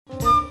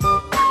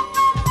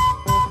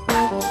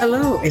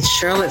Hello, it's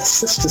Charlotte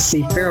Sister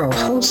C. Farrell,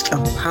 host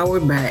of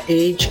Powered by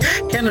Age,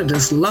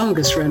 Canada's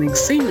longest-running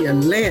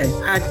senior-led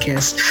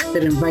podcast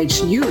that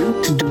invites you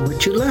to do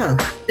what you love.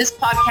 This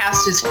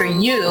podcast is for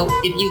you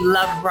if you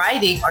love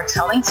writing or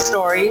telling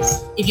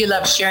stories, if you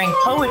love sharing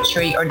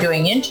poetry or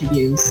doing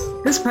interviews.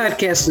 This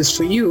podcast is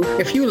for you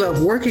if you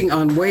love working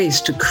on ways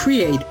to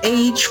create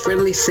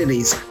age-friendly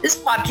cities. This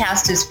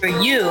podcast is for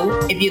you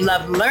if you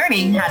love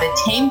learning how to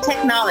tame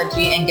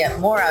technology and get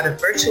more out of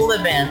virtual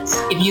events,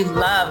 if you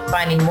love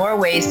finding more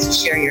ways to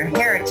share your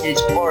heritage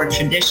or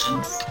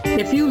traditions.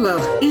 If you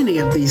love any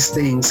of these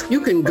things, you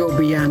can go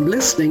beyond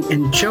listening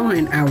and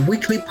join our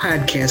weekly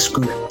podcast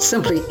group.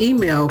 Simply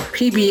email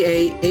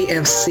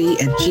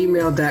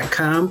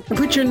pbaafc@gmail.com and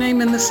put your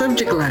name in the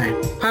subject line.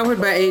 Powered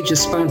by Age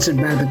is sponsored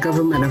by the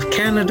Government of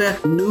Canada,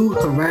 New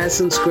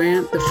Horizons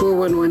Grant, the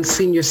 411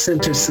 Senior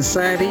Center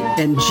Society,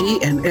 and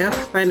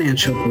G&F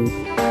Financial Group.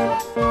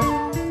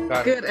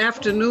 Good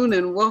afternoon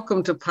and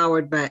welcome to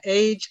Powered by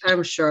Age.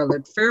 I'm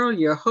Charlotte Farrell,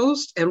 your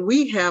host, and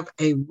we have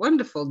a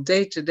wonderful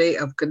day today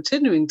of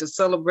continuing to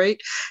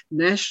celebrate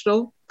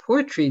National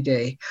Poetry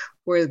Day,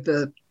 where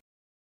the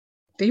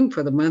theme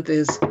for the month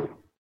is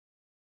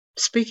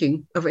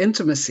speaking of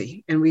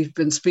intimacy. And we've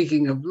been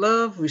speaking of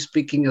love, we're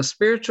speaking of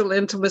spiritual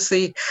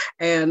intimacy,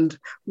 and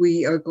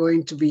we are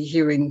going to be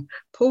hearing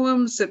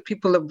poems that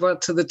people have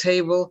brought to the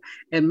table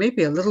and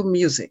maybe a little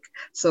music.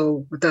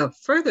 So without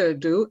further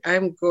ado,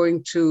 I'm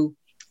going to,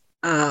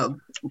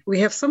 we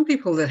have some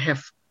people that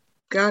have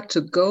got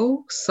to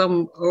go,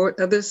 some or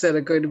others that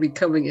are going to be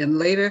coming in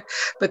later,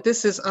 but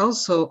this is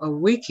also a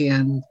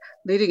weekend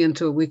leading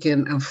into a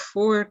weekend of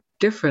 4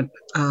 different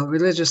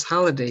religious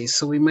holidays.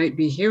 So we might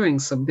be hearing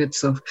some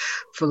bits of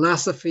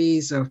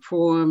philosophies or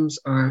poems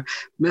or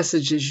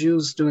messages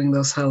used during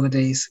those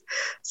holidays.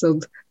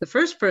 So the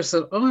first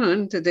person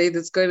on today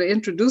that's going to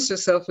introduce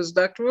herself is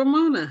Dr.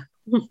 Ramona.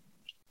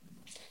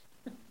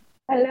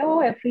 Hello,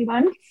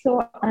 everyone.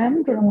 So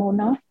I'm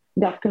Ramona,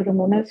 Dr.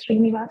 Ramona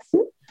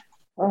Srinivasan.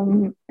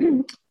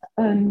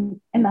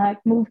 And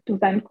I've moved to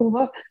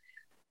Vancouver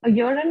a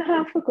year and a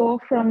half ago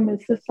from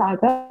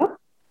Mississauga,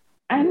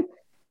 and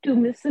to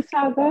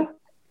Mississauga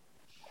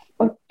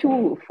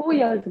 4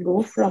 years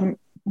ago from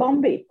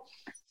Bombay.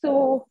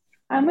 So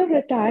I'm a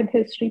retired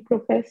history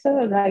professor,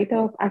 a writer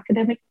of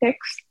academic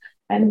texts,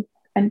 and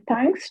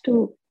thanks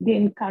to the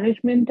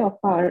encouragement of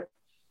our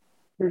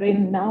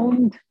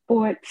renowned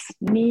poets,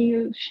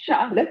 Neil,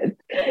 Charlotte,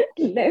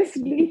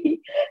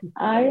 Leslie,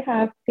 I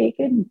have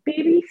taken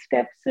baby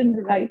steps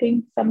in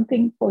writing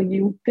something for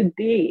you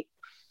today.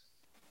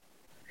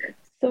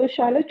 So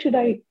Charlotte, should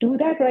I do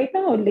that right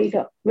now or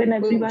later when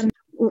everyone...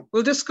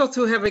 We'll just go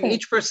through having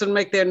each person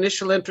make their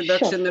initial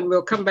introduction, sure. Then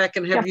we'll come back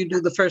and have you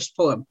do the first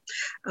poem.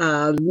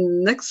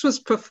 Next was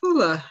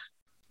Prafula.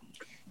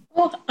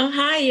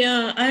 Hi,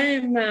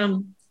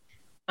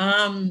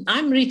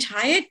 I'm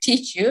retired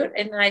teacher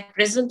and I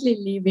presently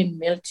live in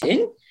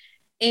Milton.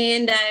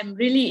 And I'm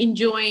really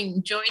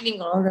enjoying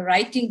joining all the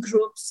writing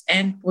groups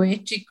and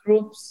poetry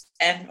groups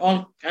and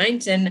all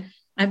kinds. And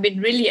I've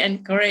been really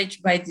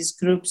encouraged by these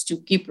groups to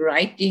keep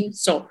writing.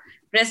 So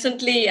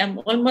presently, I'm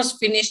almost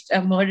finished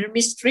a murder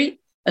mystery,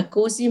 a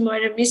cozy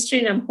murder mystery,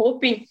 and I'm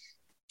hoping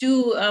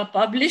to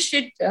publish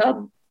it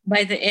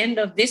by the end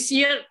of this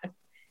year.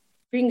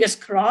 Fingers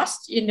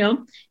crossed,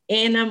 And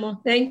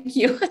thank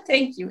you.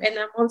 And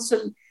I'm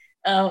also,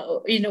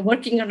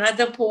 working on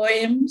other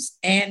poems.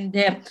 And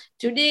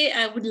today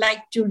I would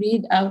like to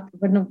read out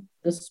one of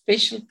the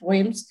special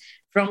poems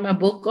from a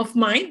book of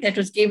mine that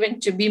was given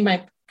to be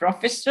my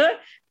professor.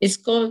 It's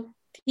called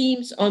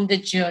Themes on the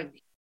Journey.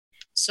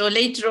 So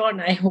later on,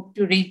 I hope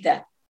to read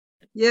that.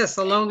 Yes,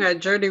 along our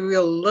journey,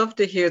 we'll love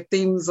to hear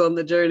themes on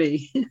the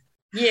journey.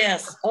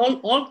 Yes,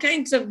 all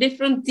kinds of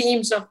different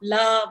themes of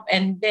love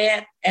and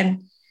death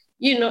and,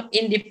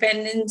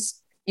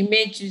 independence,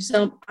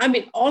 imagism.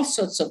 All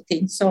sorts of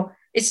things. So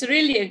it's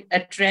really a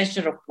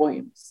treasure of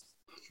poems.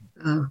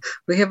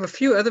 We have a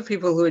few other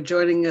people who are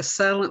joining us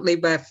silently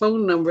by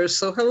phone numbers.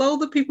 So hello,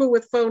 the people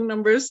with phone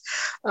numbers.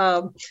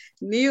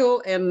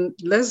 Neil and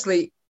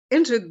Leslie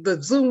entered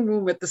the Zoom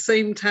room at the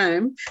same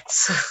time.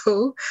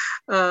 So,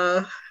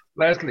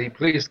 Leslie,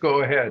 please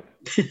go ahead.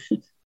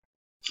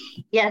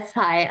 Yes,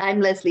 hi,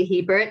 I'm Leslie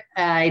Hebert.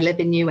 I live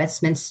in New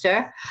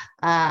Westminster.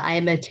 I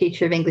am a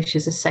teacher of English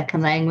as a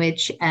second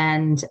language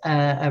and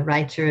a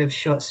writer of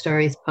short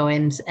stories,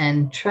 poems,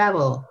 and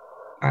travel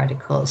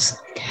articles.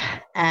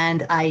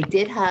 And I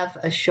did have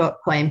a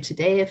short poem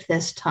today, if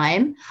there's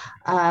time,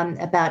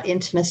 about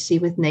intimacy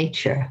with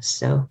nature.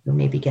 So we'll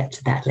maybe get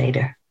to that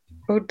later.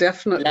 Oh,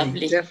 definitely.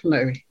 Lovely.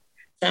 Definitely.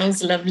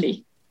 Sounds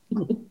lovely.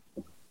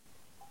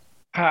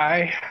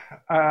 Hi,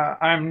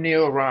 I'm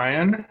Neil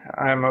Ryan.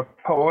 I'm a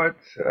poet.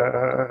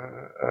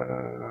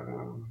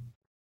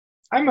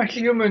 I'm a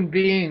human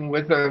being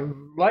with a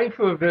life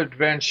of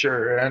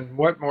adventure, and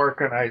what more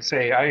can I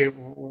say? I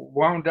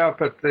wound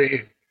up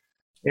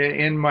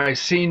in my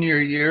senior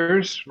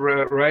years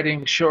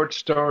writing short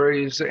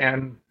stories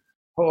and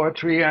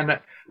poetry, and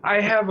I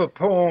have a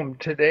poem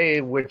today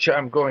which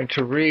I'm going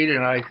to read,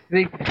 and I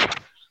think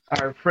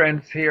our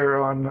friends here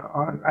on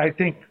I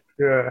think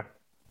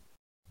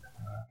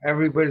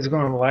everybody's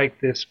going to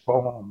like this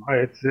poem.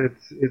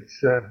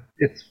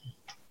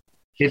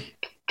 It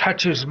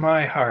touches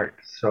my heart.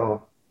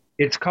 So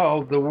it's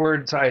called "The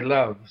Words I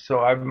Love." So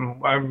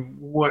I'll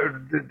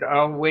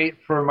wait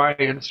for my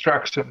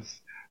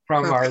instructions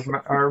from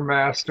our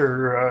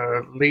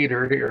master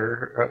leader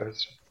here,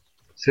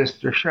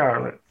 Sister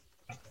Charlotte.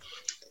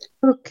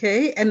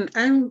 Okay, and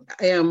I'm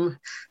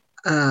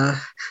a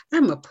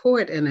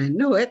poet and I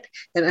know it,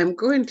 and I'm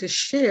going to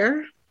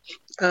share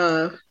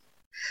a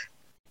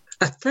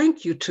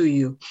thank you to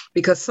you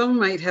because some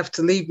might have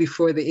to leave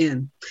before the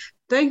end.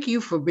 Thank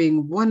you for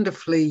being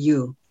wonderfully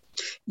you.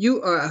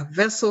 You are a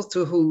vessel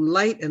through whom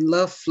light and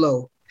love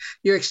flow.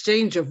 Your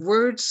exchange of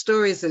words,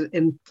 stories, and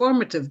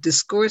informative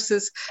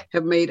discourses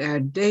have made our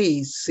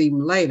days seem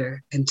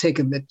lighter and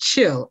taken the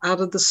chill out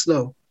of the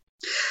snow.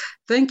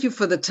 Thank you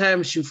for the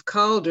times you've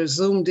called or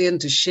zoomed in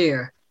to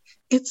share.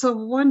 It's a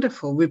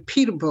wonderful,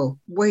 repeatable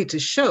way to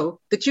show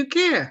that you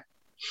care.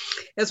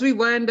 As we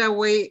wind our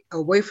way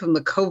away from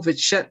the COVID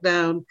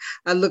shutdown,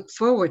 I look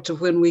forward to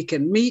when we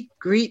can meet,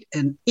 greet,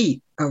 and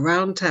eat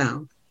around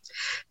town.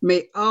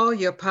 May all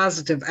your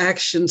positive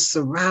actions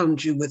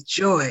surround you with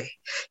joy.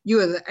 You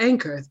are the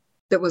anchor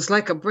that was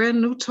like a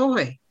brand new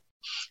toy.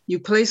 You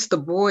placed the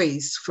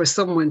buoys for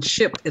someone's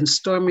ship in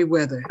stormy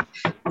weather.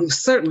 You've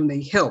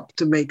certainly helped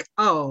to make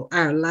all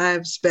our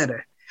lives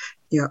better.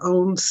 Your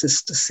own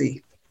Sister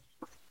C.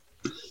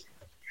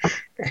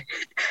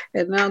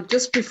 And now,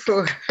 just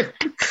before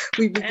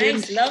we begin,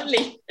 nice,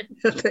 lovely.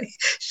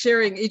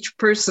 sharing each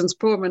person's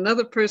poem,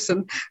 another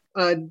person,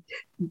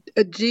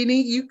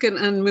 Jeannie, you can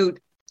unmute.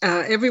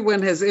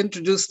 Everyone has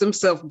introduced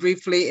themselves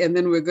briefly, and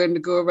then we're going to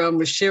go around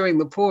with sharing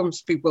the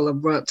poems people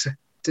have brought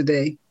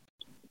today.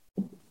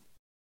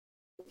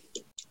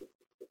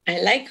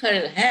 I like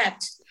her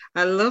hat.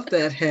 I love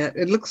that hat.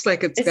 It looks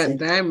like it's got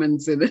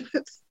diamonds in it.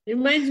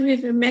 Reminds me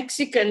of a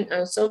Mexican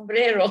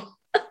sombrero.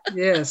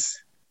 Yes.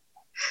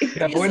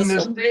 Yeah,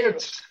 buenos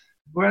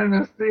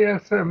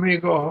días,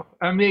 amiga.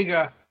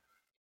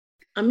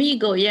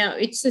 Amigo, yeah,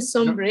 it's a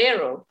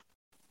sombrero.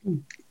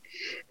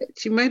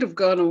 She might have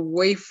gone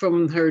away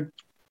from her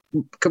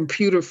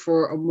computer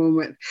for a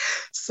moment.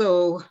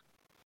 So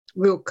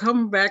we'll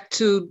come back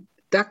to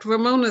Dr.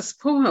 Ramona's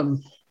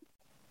poem.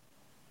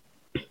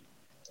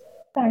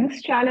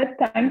 Thanks, Charlotte.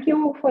 Thank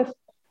you for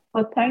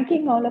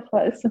thanking all of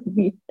us.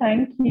 We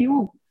thank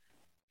you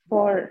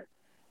for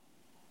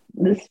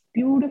this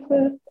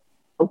beautiful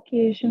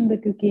occasion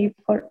that you gave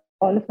for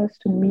all of us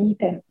to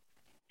meet and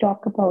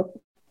talk about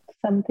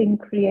something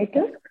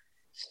creative.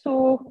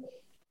 So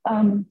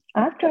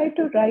I've tried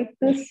to write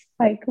this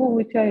haiku,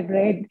 which I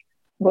read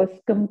was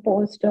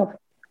composed of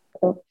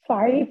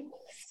 5,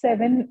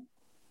 7,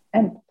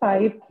 and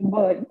 5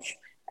 words,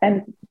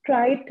 and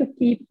tried to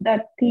keep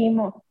that theme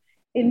of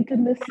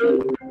intimacy.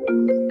 So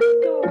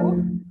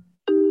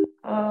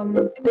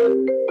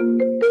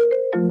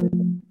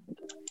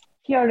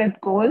here it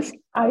goes.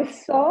 I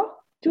saw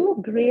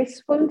 2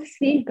 graceful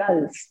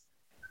seagulls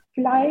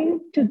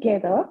flying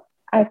together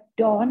at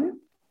dawn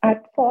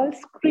at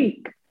Falls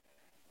Creek,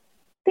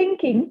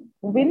 thinking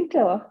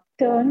winter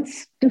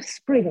turns to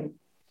spring.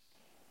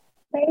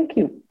 Thank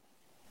you.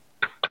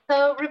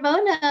 So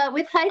Ramona,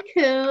 with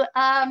haiku,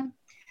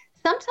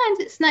 sometimes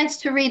it's nice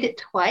to read it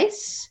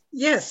twice.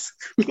 Yes.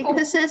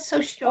 Because they're so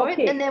short,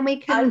 Okay. and then we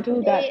can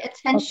pay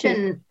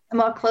attention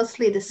more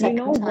closely the second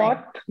time. You know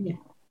what? Yeah.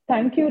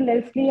 Thank you,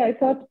 Leslie. I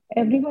thought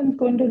everyone's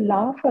going to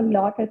laugh a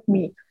lot at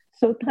me.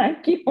 So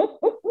thank you.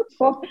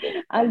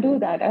 I'll do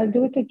that. I'll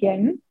do it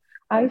again.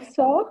 I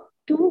saw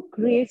 2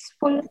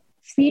 graceful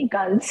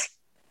seagulls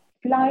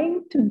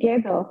flying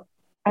together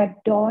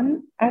at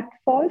dawn at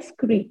Falls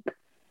Creek,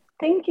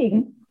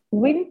 thinking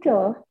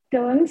winter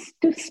turns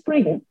to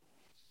spring.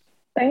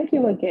 Thank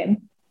you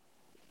again.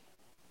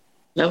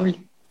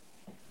 Lovely.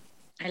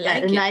 I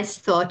like a nice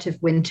thought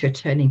of winter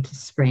turning to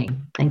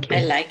spring. Thank you.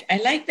 I like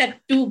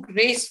that 2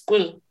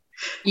 graceful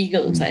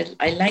eagles. I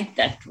like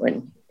that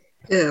one.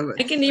 Yeah,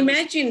 I can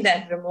imagine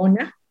that,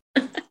 Ramona.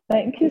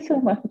 Thank you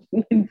so much.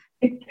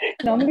 I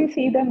normally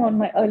see them on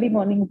my early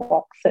morning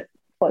walks at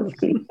Falls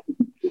Creek.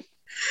 It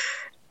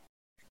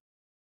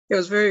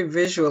was very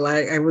visual.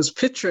 I was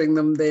picturing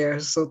them there.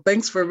 So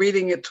thanks for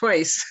reading it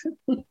twice.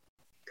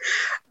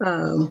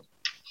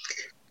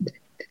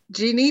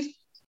 Jeannie?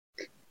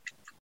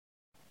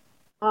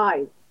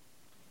 Hi.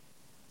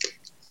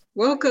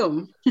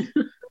 Welcome.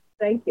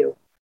 Thank you.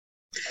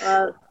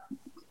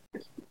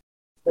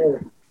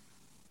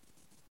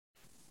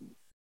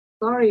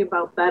 Sorry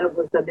about that. It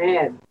was an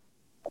ad.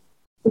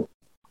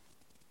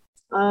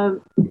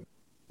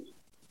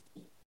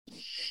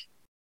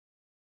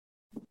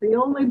 The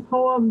only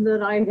poem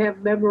that I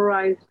have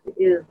memorized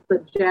is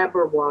the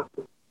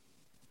Jabberwocky,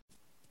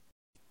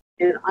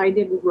 and I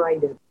didn't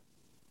write it.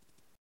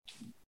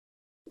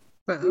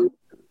 Well, you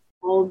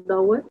all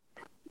know it?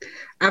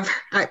 I've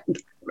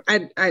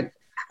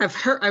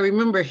heard. I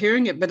remember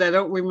hearing it, but I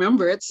don't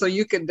remember it. So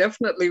you can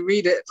definitely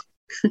read it.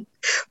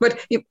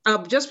 But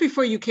just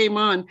before you came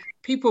on,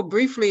 people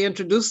briefly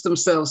introduced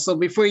themselves. So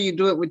before you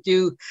do it, would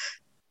you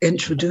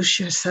introduce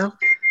yourself?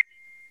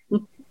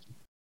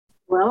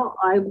 Well,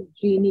 I'm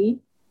Jeannie,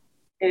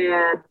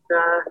 and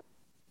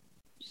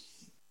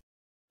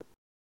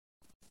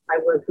I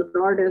was an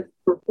artist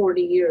for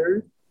 40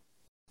 years,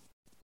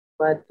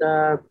 but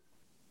I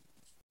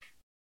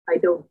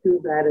don't do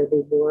that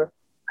anymore.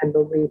 I'm a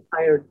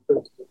retired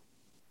person.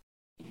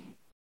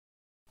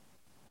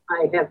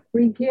 I have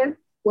 3 kids.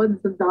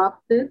 One's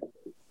adopted.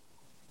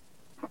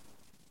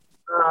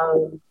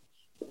 I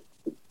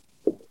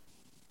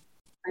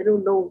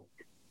don't know.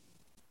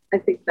 I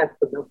think that's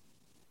enough.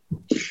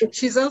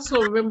 She's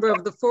also a member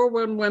of the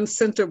 411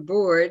 Center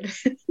Board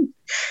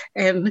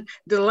and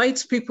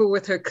delights people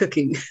with her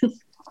cooking.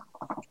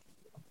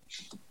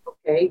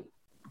 Okay.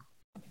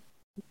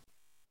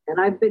 And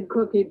I've been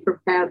cooking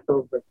for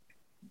Passover.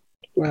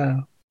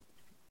 Wow.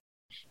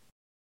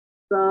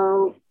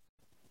 So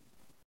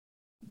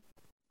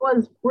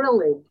was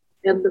thrilling,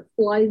 and the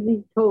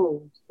slithy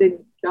toads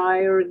did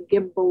gyre and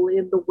gimble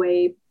in the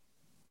wave.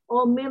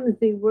 All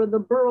mimsy were the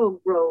burrow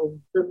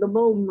groves and the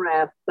mome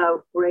rafts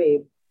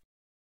outgrave.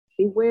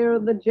 Beware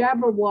the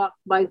jabberwock,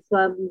 my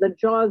son, the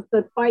jaws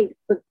that bite,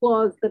 the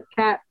claws that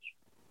catch.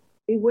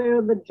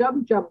 Beware the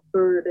jump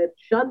bird, and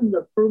shun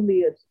the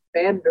frumious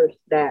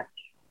bandersnatch.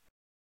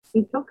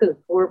 He took his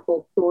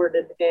vorpal sword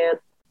in hand.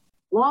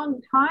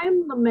 Long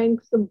time the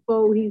manxome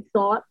foe he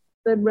sought,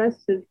 then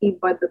rested he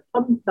by the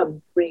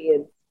tum-tum tree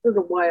and stood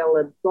a while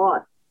in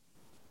thought.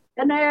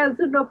 And as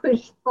in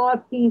uffish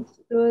thought he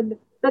stood,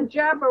 the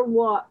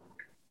jabberwock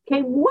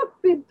came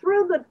whooping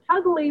through the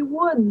tuggly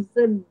woods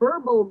and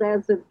burbled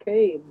as it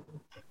came.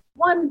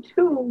 1,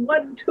 2,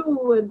 1,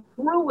 2,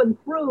 and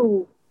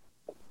through.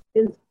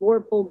 His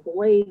vorpal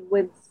blade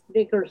went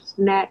snicker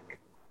snack,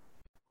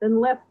 then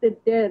left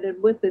it dead,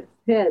 and with its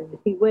head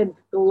he went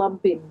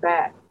glumping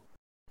back.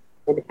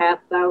 And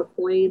hast thou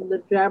slain the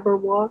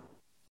jabberwock?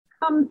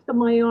 Come to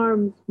my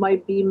arms, my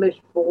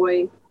beamish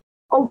boy.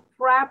 Oh,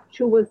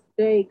 fraptuous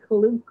day,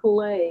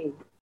 Calais,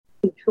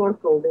 he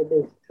chortled in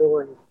his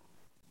joy.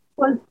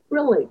 'Twas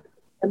thrilling,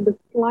 and the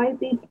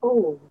slithy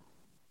tones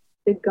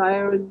did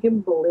gyre and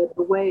gimble in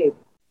the wave.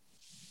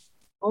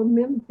 All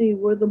mimsy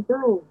were the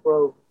burrow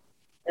groves,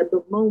 and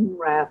the mome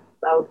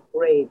rafts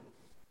outgrave.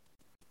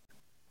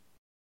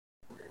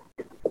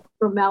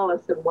 From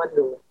Alice in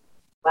Wonderland.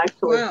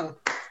 Actually, Wow.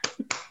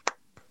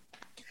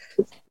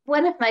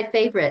 One of my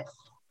favorites.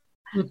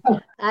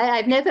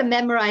 I've never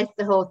memorized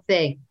the whole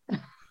thing.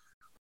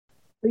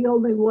 the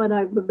only one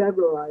I've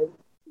memorized.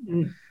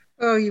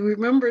 Oh, you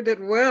remembered it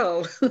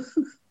well.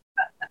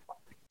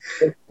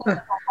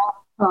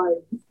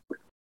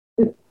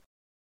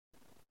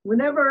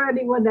 Whenever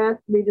anyone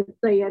asks me to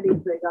say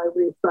anything, I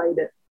recite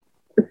it.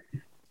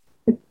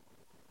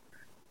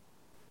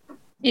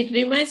 It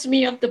reminds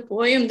me of the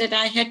poem that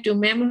I had to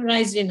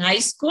memorize in high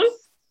school.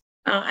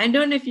 I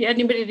don't know if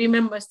anybody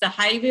remembers The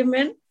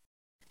Highwayman,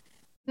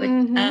 but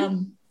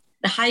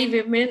The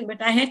Highwayman,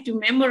 but I had to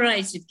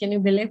memorize it. Can you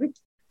believe it?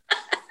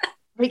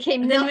 We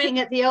came knocking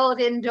at the old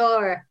inn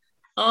door.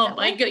 Oh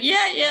my God.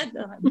 Yeah.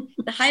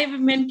 The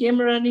highwayman came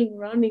running.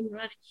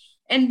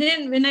 And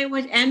then when I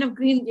was Anne of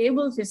Green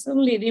Gables, it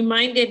suddenly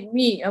reminded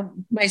me of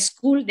my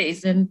school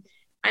days. And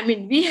I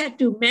mean, we had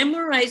to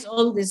memorize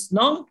all these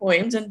long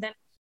poems and then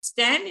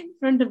stand in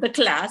front of the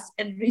class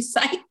and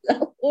recite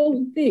the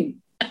whole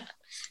thing.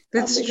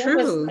 That's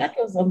true. That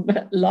was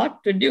a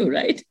lot to do,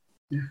 right?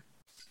 Yeah.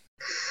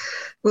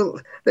 Well,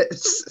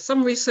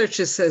 some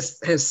researchers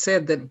has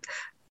said that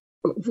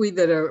we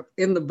that are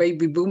in the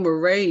baby boomer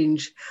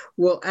range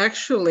will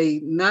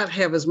actually not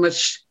have as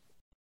much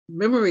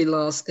memory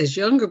loss as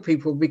younger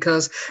people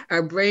because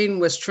our brain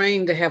was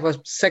trained to have a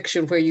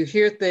section where you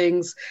hear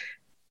things,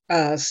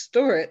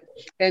 store it,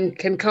 and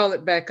can call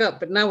it back up.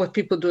 But now with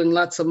people doing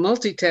lots of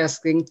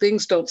multitasking,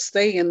 things don't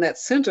stay in that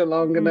center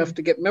long enough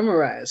to get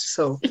memorized.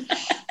 So,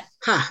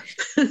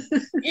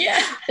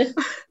 Yeah.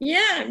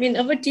 I mean,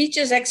 our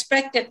teachers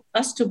expected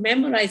us to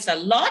memorize a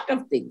lot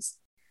of things.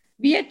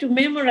 We had to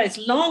memorize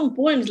long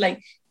poems.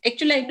 Like,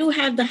 actually, I do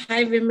have The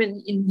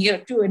Highwayman in here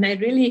too, and I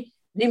really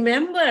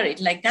remember it.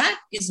 Like, that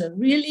is a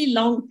really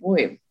long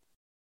poem.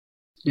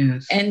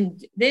 Yes.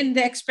 And then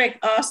they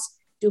expect us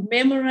to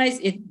memorize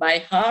it by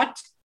heart.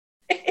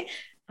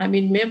 I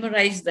mean,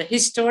 memorize the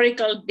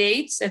historical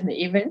dates and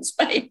the events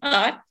by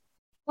heart.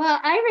 Well,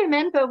 I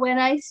remember when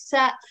I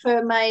sat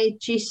for my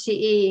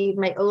GCE,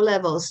 my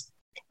O-levels,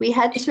 we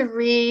had to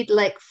read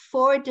like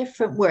 4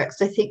 different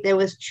works. I think there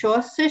was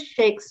Chaucer,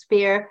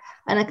 Shakespeare,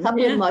 and a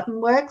couple of modern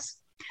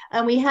works.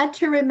 And we had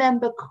to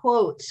remember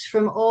quotes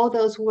from all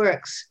those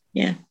works.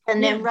 Yeah.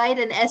 And then write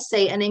an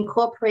essay and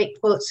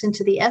incorporate quotes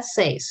into the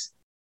essays.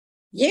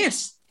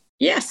 Yes.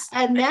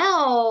 And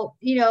now,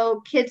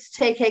 kids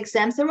take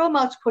exams. They're all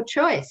multiple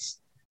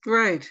choice.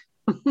 Right.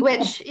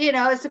 Which,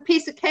 is a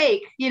piece of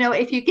cake.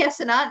 If you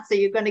guess an answer,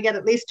 you're going to get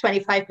at least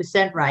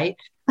 25% right.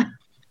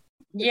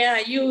 Yeah,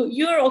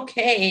 you're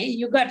okay.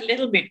 You got a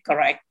little bit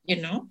correct,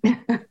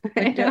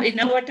 But in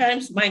our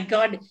times, my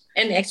God,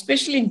 and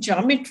especially in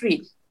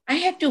geometry, I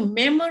had to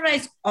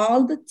memorize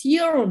all the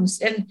theorems,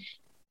 and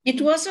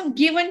it wasn't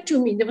given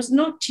to me. There was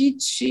no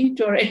cheat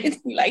sheet or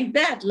anything like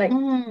that. Like,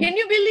 can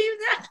you believe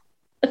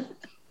that?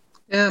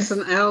 Yes,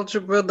 and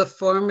algebra, the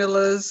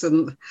formulas,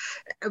 and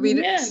I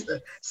mean,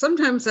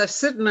 sometimes I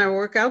sit and I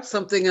work out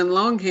something in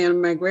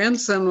longhand. My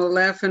grandson will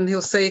laugh and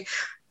he'll say,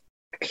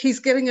 he's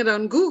getting it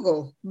on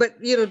Google, but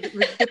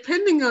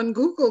depending on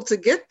Google to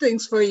get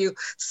things for you,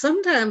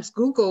 sometimes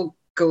Google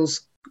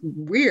goes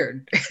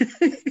weird.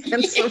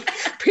 And so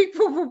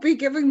people will be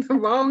giving the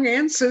wrong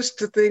answers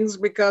to things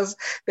because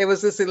there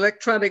was this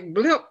electronic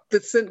blip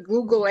that sent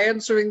Google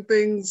answering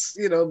things,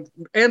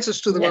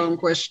 answers to the wrong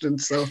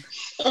questions. So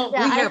we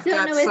have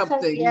got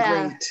something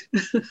great.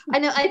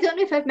 I don't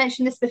know if I've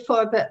mentioned this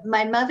before, but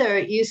my mother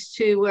used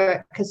to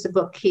work as a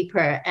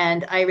bookkeeper.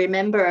 And I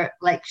remember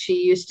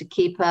she used to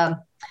keep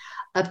a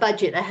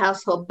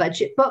household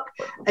budget book,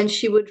 and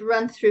she would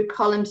run through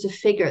columns of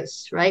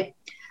figures, right?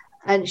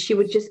 And she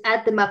would just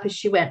add them up as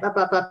she went, blah,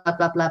 blah, blah, blah,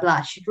 blah, blah,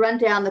 blah. She'd run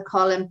down the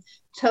column,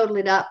 total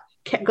it up,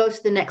 go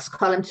to the next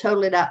column,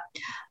 total it up.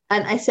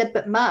 And I said,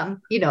 but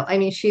Mom,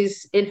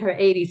 she's in her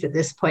 80s at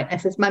this point. I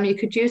said, Mom, you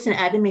could use an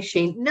adding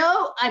machine.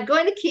 No, I'm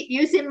going to keep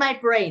using my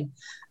brain.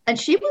 And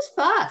she was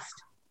fast.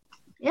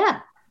 Yeah.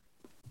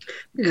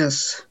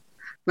 Yes.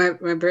 My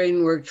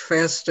brain worked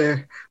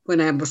faster when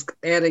I was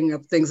adding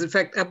up things. In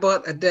fact, I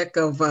bought a deck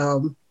of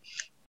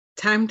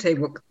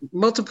timetable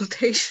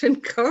multiplication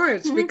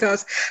cards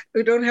because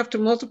we don't have to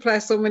multiply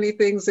so many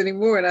things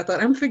anymore. And I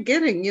thought, I'm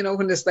forgetting,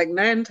 when it's like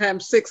 9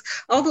 times 6,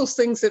 all those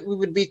things that we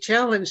would be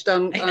challenged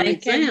on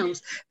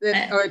exams,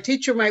 that our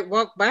teacher might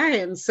walk by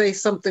and say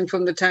something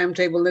from the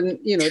timetable. And,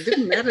 it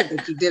didn't matter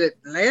that you did it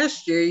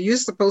last year. You're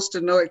supposed to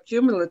know it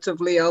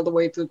cumulatively all the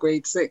way through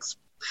grade 6.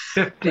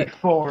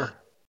 54.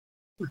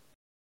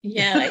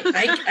 Yeah,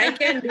 I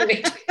can do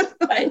it.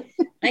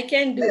 I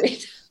can do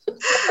it.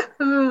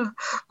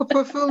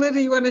 Prafula, do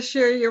you want to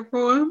share your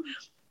poem?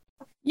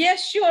 Yeah,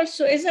 sure.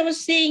 So as I was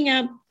saying,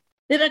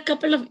 there are a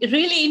couple of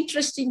really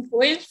interesting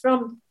poems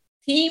from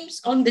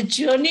themes on the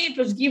journey. It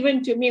was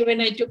given to me when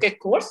I took a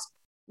course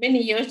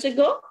many years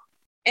ago,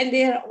 and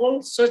there are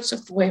all sorts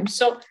of poems.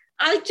 So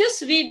I'll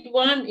just read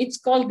one. It's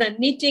called The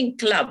Knitting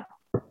Club.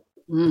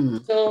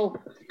 So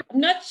I'm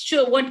not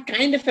sure what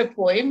kind of a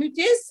poem it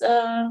is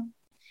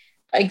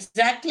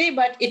exactly,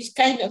 but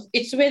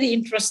it's very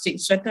interesting.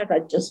 So I thought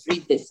I'd just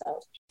read this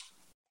out.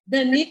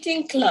 The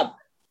Knitting Club.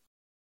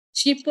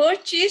 She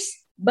perches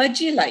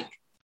budgie-like,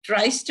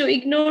 tries to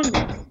ignore me.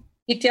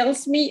 He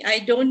tells me I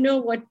don't know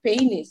what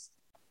pain is,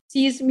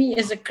 sees me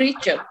as a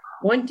creature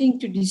wanting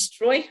to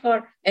destroy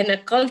her and a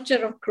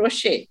culture of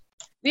crochet.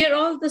 We are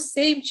all the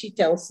same, she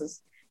tells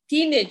us.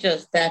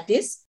 Teenagers, that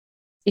is.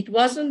 It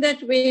wasn't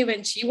that way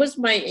when she was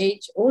my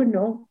age. Oh,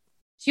 no.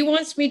 She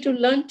wants me to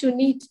learn to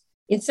knit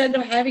instead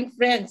of having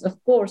friends,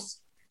 of course.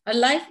 Her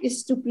life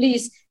is to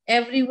please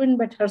everyone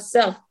but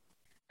herself.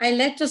 I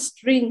let her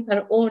string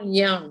her own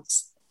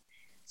yarns.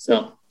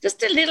 So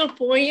just a little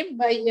poem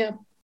by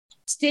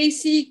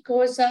Stacy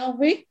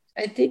Kozawick,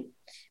 I think.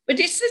 But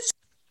it's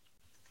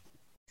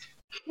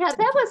yeah,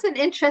 that was an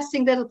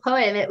interesting little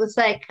poem. It was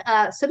like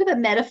sort of a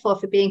metaphor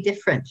for being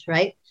different,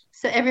 right?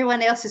 So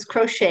everyone else is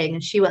crocheting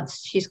and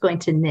she's going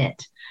to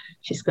knit.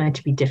 She's going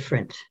to be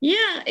different.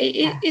 Yeah,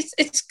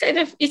 it's kind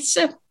of,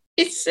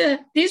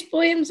 these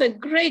poems are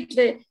great.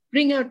 They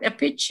bring out a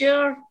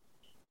picture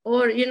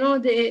or,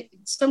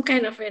 some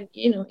kind of an,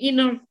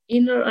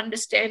 inner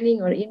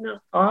understanding or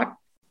inner thought,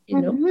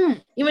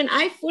 Even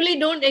I fully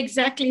don't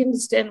exactly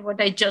understand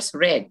what I just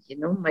read,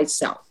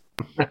 myself.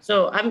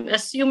 So I'm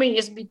assuming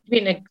it's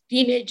between a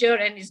teenager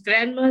and his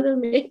grandmother,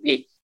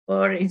 maybe,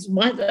 or his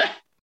mother,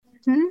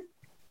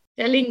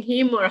 telling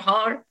him or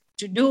her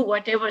to do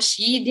whatever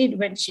she did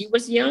when she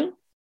was young.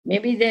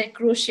 Maybe they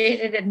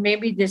crocheted and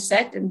maybe they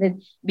sat and they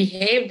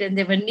behaved and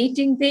they were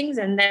knitting things.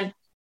 And then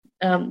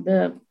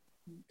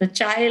the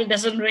child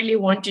doesn't really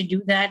want to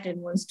do that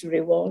and wants to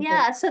revolt.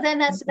 Yeah, so then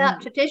that's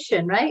about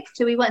tradition, right?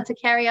 Do we want to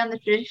carry on the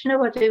tradition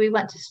or do we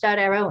want to start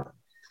our own?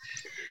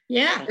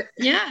 Yeah,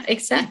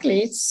 exactly.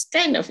 It's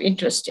kind of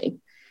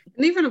interesting.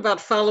 And even about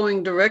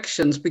following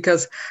directions,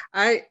 because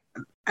I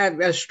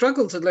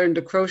struggled to learn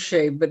to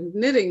crochet, but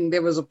knitting,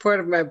 there was a part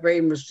of my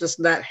brain was just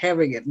not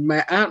having it.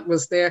 My aunt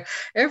was there.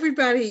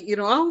 Everybody,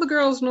 all the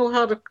girls know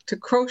how to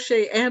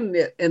crochet and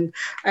knit. And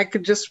I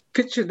could just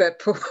picture that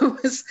poem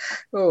as,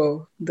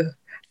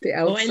 the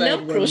outside. I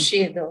love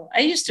crochet, though.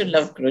 I used to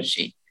love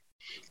crochet.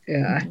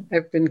 Yeah,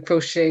 I've been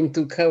crocheting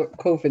through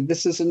COVID.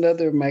 This is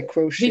another of my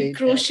crochet. We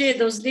crochet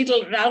those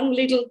little round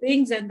little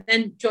things and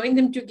then join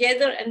them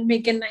together and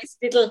make a nice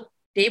little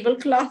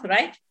tablecloth,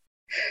 right?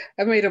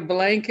 I made a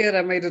blanket,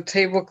 I made a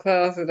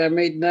tablecloth, and I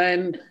made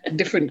 9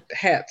 different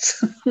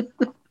hats.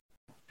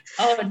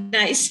 Oh,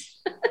 nice.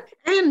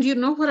 And you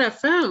know what I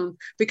found?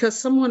 Because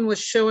someone was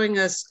showing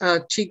us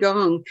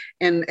Qigong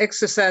and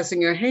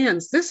exercising your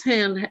hands. This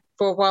hand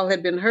for a while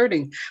had been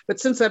hurting.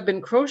 But since I've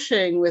been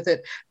crocheting with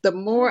it, the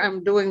more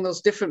I'm doing those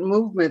different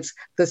movements,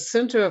 the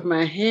center of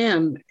my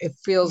hand, it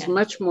feels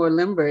much more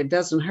limber. It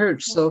doesn't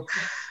hurt. So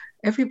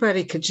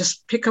everybody could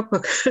just pick up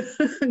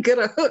get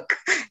a hook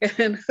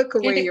and hook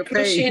away your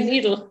crochet pain.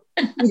 Needle.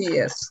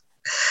 Yes.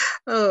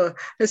 Oh,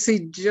 I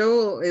see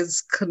Joel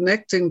is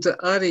connecting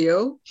to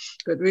audio,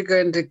 but we're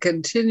going to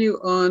continue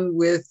on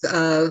with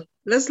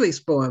Leslie's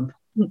poem.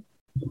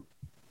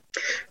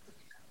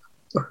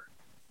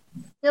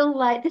 Still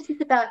life. This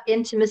is about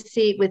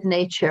intimacy with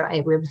nature. I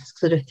was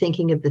sort of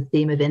thinking of the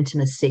theme of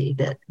intimacy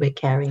that we're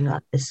carrying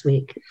on this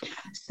week.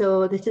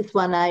 So this is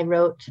one I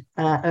wrote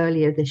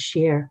earlier this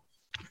year.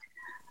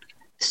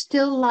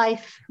 Still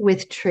life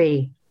with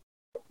tree.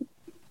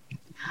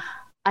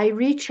 I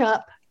reach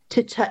up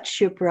to touch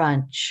your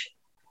branch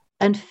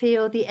and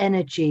feel the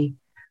energy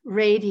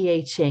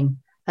radiating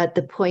at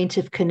the point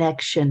of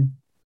connection,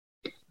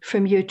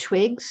 from your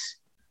twigs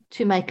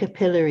to my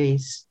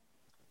capillaries,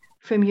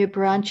 from your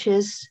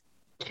branches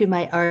to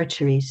my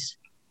arteries,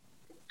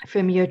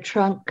 from your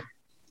trunk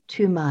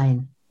to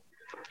mine.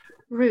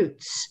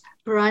 Roots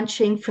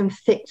branching from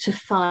thick to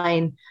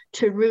fine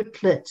to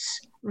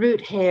rootlets,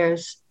 root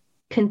hairs,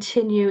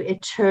 continue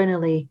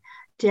eternally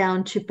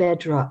down to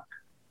bedrock,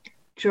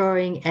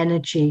 drawing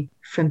energy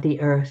from the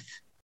earth.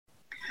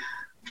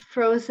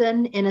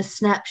 Frozen in a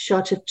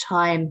snapshot of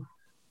time,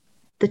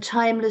 the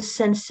timeless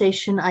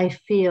sensation I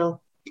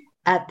feel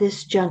at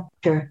this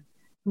juncture,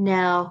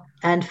 now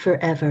and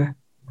forever,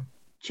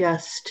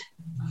 just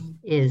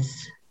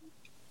is.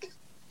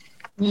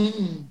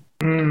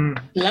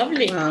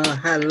 Lovely.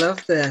 I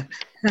love that.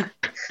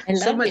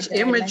 So much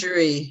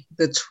imagery,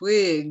 the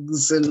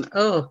twigs, and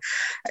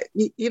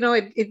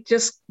it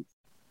just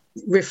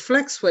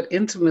reflects what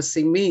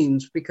intimacy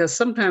means, because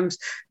sometimes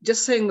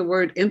just saying the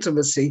word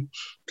intimacy,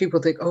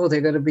 people think, oh, they're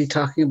going to be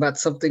talking about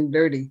something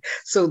dirty.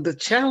 So the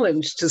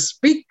challenge to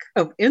speak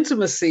of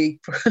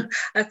intimacy,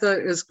 I thought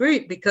it was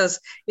great,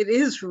 because it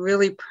is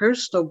really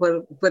personal,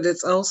 but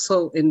it's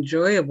also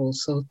enjoyable.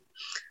 So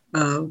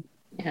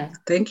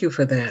thank you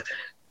for that.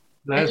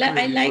 I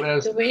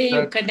like the way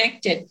you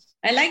connected.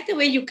 I like the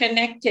way you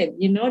connected,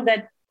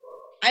 that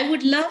I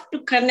would love to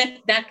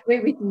connect that way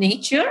with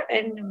nature,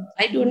 and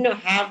I don't know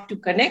how to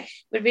connect.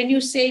 But when you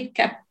say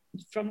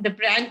from the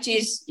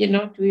branches,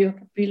 to your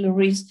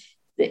capillaries,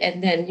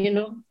 and then,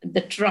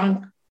 the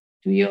trunk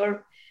to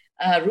your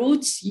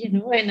roots,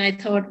 and I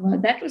thought, well,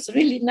 that was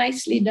really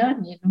nicely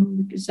done,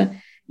 because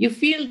you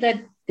feel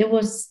that there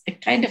was a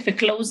kind of a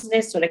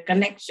closeness or a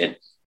connection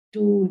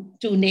to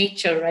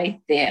nature right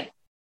there.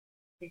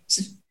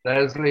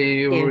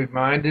 Leslie, you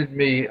reminded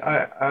me,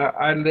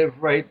 I live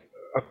right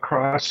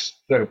across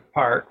the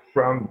park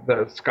from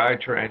the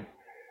SkyTrain,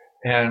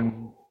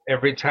 and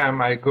every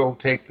time I go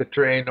take the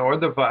train or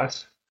the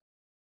bus,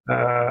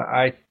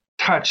 I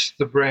touch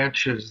the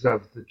branches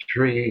of the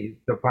tree,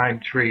 the pine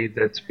tree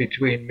that's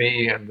between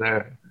me and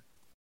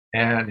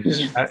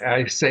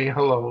I say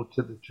hello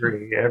to the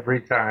tree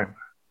every time.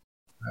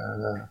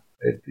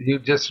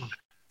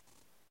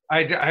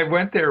 I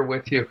went there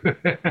with you.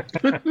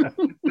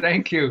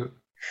 Thank you.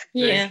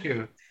 Thank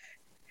you.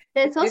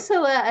 There's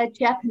also a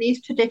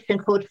Japanese tradition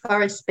called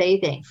forest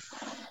bathing,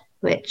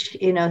 which,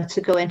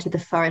 to go into the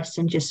forest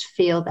and just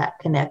feel that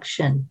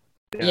connection.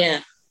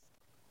 Yeah.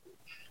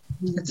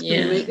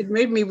 It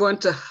made me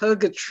want to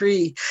hug a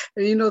tree.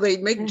 And, they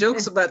make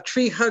jokes about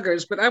tree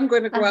huggers, but I'm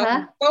going to go out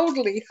and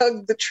boldly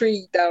hug the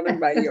tree down in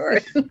my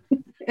yard.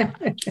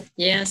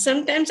 Yeah,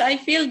 sometimes I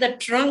feel the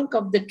trunk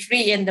of the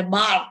tree and the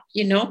bark,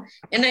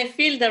 and I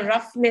feel the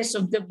roughness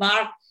of the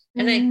bark,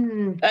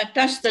 and I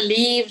touch the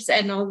leaves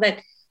and all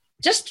that.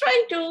 Just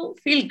trying to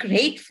feel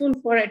grateful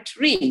for a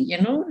tree,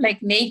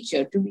 like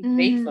nature, to be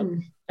grateful.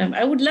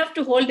 I would love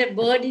to hold a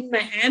bird in my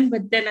hand,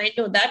 but then I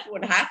know that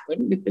would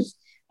happen because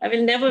I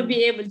will never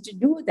be able to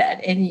do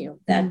that, any of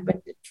that.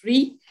 But the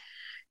tree,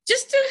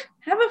 just to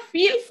have a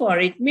feel for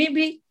it,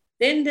 maybe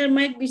then there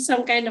might be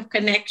some kind of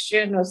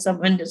connection or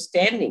some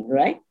understanding,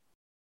 right?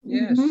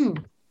 Yes.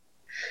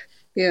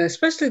 Yeah,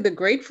 especially the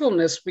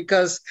gratefulness,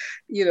 because,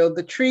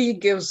 the tree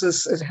gives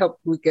us, it helps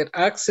we get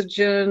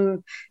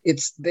oxygen.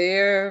 It's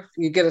there.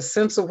 You get a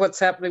sense of what's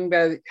happening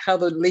by how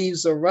the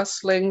leaves are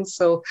rustling.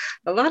 So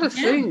a lot of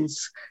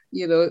things,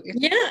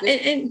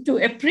 and to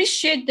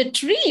appreciate the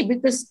tree,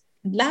 because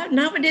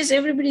nowadays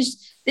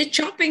they're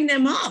chopping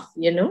them off,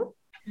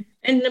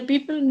 and the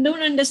people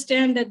don't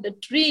understand that the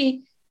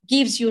tree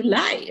gives you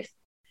life.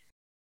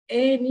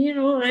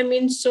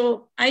 And,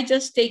 so I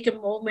just take a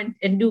moment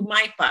and do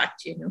my part,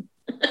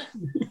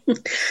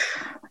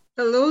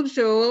 Hello,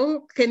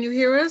 Joel. Can you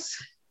hear us?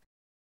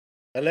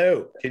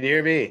 Hello. Can you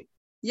hear me?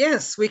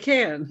 Yes, we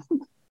can.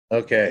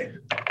 Okay.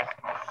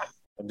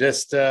 I'm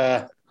just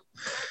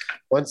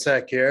one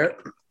sec here.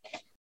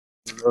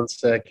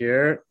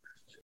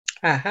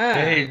 Aha.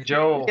 Hey,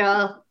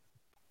 Joel.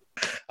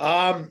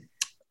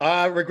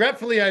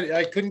 Regretfully,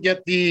 I couldn't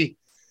get the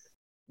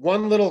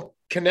one little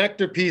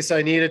connector piece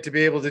I needed to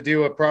be able to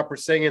do a proper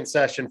singing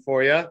session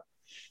for you.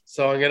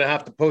 So I'm going to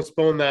have to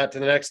postpone that to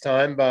the next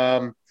time.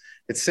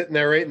 it's sitting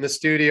there right in the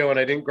studio, and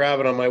I didn't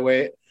grab it on my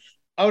way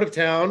out of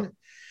town.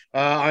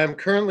 I'm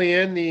currently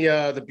in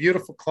the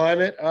beautiful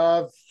climate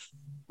of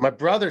my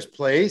brother's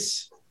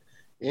place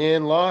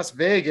in Las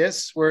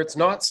Vegas, where it's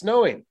not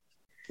snowing.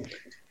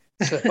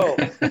 So,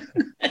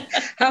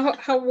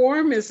 how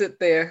warm is it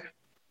there?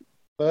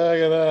 Look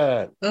at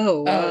that.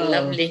 Oh, wow. Oh,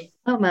 lovely.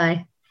 Oh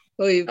my.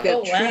 Oh, you've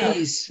got wow.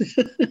 trees.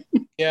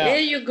 Yeah. There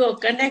you go,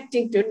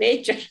 connecting to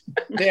nature.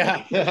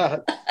 Yeah.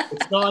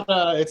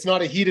 It's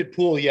not a heated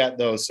pool yet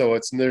though, so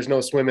there's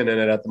no swimming in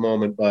it at the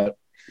moment. But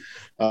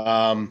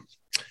I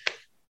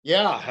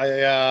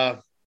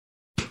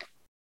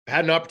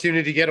had an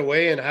opportunity to get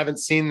away, and I haven't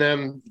seen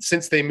them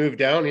since they moved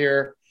down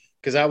here,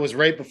 because that was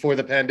right before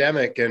the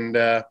pandemic, and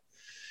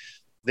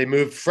they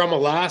moved from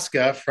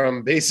Alaska,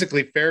 from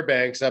basically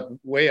Fairbanks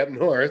way up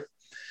north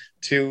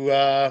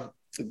to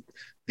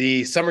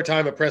the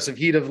summertime oppressive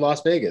heat of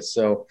Las Vegas.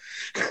 So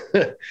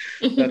that's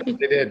what they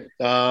did.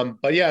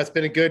 But yeah, it's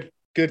been a good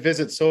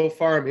visit so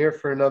far. I'm here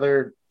for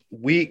another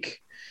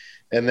week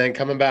and then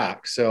coming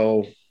back.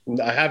 So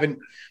I haven't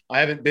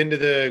been to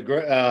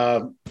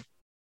the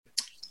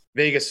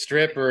Vegas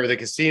Strip or the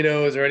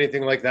casinos or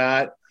anything like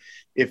that.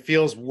 It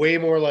feels way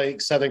more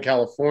like Southern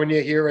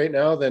California here right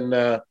now than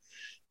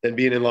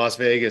being in Las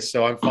Vegas.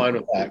 So I'm fine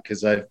with that,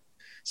 because I've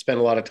spent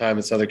a lot of time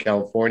in Southern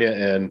California,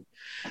 and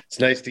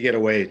it's nice to get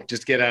away,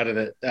 just get out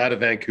of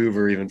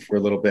Vancouver even for a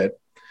little bit.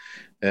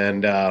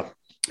 And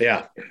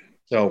yeah.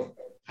 So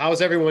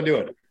how's everyone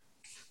doing?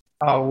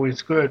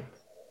 Always good.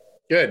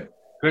 Good.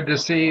 Good to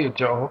see you,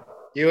 Joe.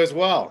 You as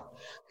well.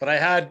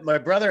 But my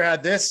brother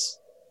had this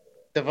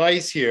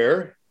device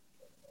here.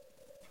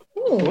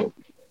 Oh.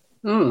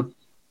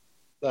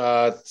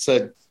 It's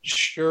a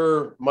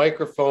Shure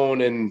microphone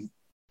and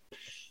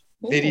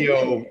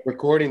video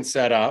recording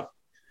setup.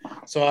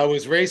 So I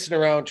was racing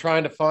around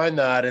trying to find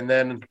that, and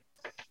then,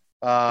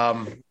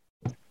 trying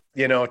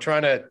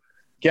to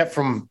get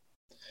from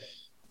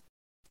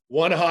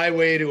one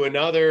highway to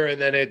another, and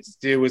then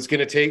it was going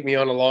to take me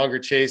on a longer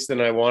chase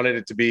than I wanted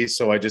it to be.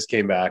 So I just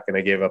came back and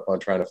I gave up on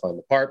trying to find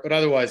the part. But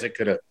otherwise, I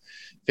could have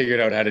figured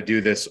out how to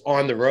do this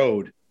on the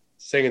road,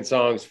 singing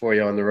songs for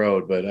you on the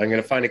road. But I'm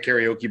going to find a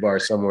karaoke bar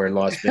somewhere in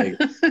Las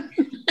Vegas.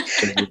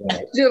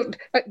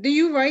 Do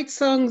you write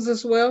songs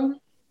as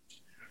well?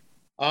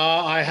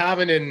 I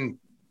haven't in,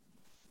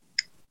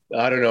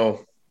 I don't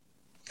know,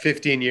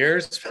 15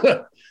 years,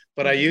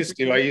 but I used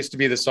to. I used to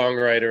be the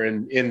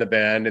songwriter in the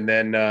band, and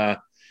then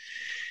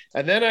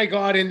I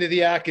got into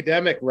the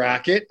academic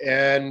racket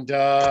and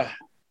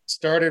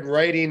started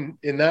writing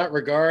in that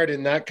regard,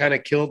 and that kind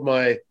of killed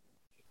my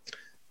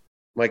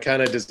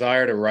kind of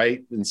desire to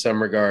write in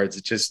some regards.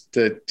 It's just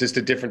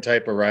a different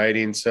type of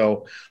writing.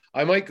 So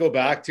I might go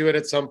back to it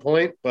at some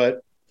point,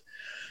 but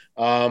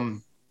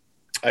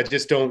I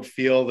just don't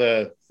feel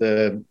the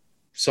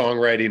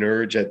songwriting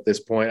urge at this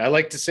point. I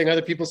like to sing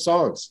other people's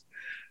songs.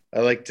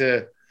 I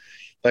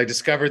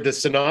discovered the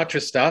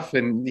Sinatra stuff,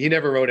 and he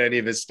never wrote any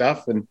of his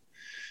stuff, and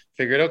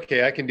figured,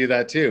 okay, I can do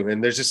that too.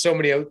 And there's just so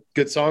many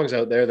good songs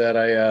out there that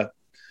I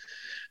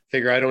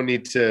figure I don't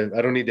need to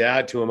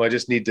add to them. I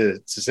just need to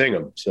sing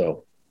them.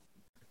 So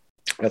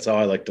that's how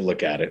I like to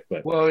look at it.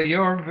 But well,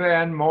 your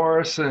Van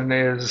Morrison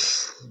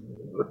is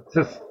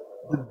just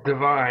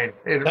divine.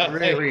 It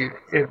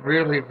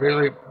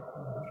really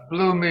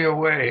blew me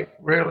away.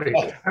 Really,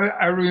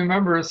 I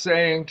remember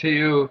saying to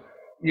you,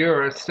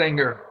 "You're a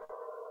singer."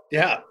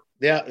 Yeah,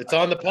 it's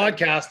on the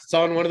podcast. It's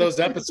on one of those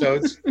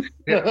episodes.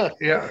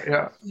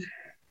 yeah.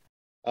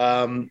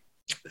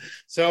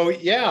 So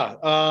yeah,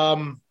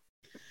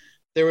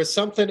 there was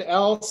something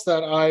else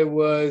that I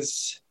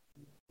was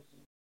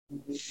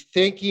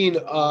thinking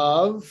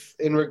of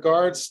in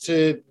regards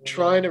to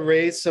trying to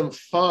raise some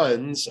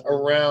funds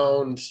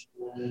around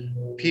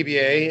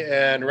PBA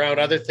and around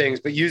other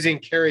things, but using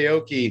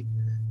karaoke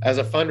as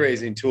a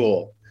fundraising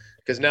tool.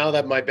 Because now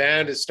that my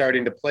band is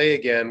starting to play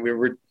again, we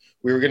were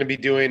going to be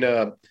doing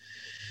a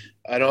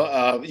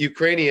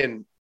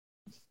Ukrainian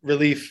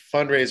relief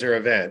fundraiser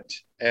event,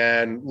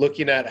 and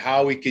looking at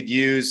how we could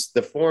use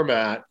the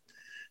format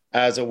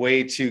as a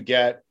way to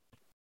get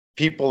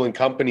people and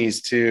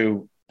companies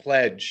to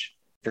pledge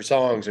for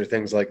songs or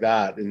things like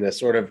that in this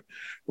sort of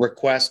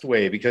request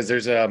way. Because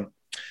there's a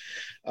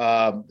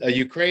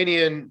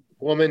Ukrainian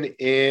woman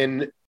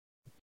in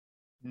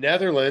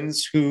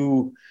Netherlands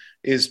who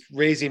is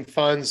raising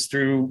funds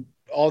through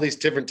all these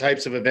different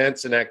types of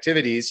events and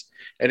activities.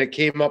 And it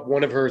came up,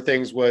 one of her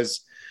things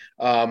was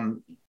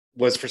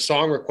for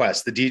song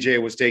requests. The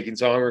DJ was taking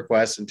song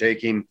requests and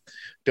taking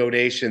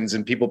donations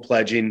and people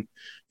pledging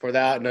for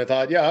that. And I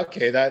thought, yeah,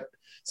 okay, that's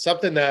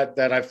something that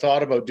I've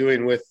thought about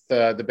doing with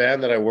the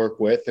band that I work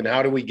with. And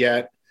how do we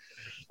get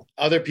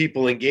other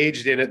people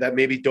engaged in it that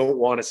maybe don't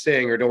want to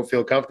sing or don't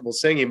feel comfortable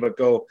singing, but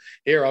go,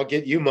 here, I'll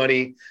get you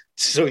money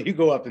so you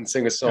go up and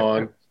sing a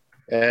song.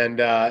 And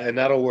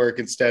that'll work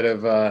instead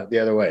of the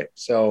other way.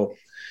 So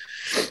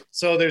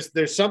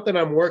there's something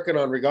I'm working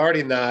on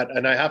regarding that,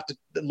 and I have to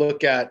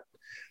look at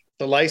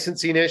the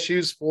licensing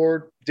issues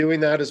for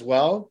doing that as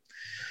well.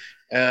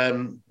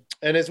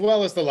 And as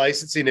well as the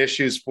licensing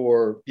issues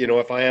for,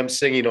 if I am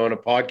singing on a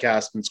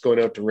podcast and it's going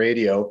out to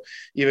radio,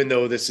 even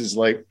though this is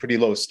like pretty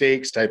low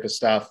stakes type of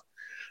stuff,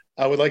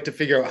 I would like to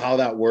figure out how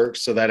that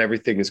works so that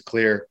everything is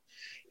clear,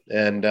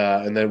 and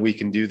then we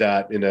can do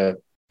that in a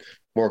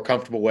more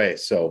comfortable way.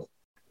 So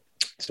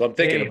I'm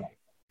thinking about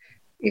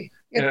it.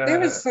 There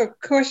was a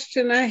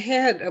question I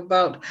had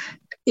about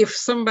if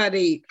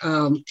somebody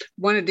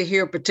wanted to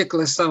hear a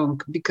particular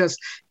song, because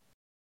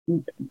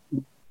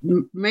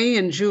May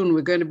and June,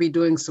 we're going to be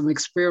doing some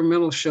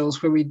experimental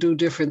shows where we do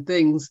different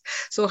things.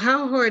 So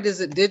how hard is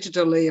it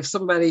digitally if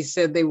somebody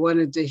said they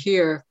wanted to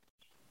hear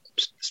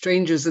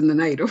Strangers in the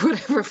Night or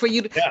whatever for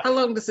you? How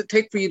long does it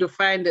take for you to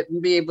find it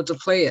and be able to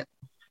play it?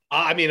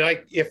 I mean,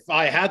 if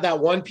I had that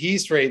one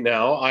piece right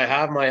now, I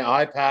have my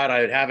iPad,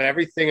 I'd have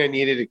everything I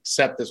needed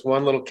except this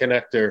one little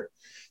connector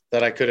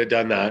that I could have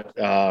done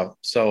that.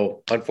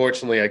 So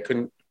unfortunately, I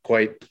couldn't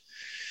quite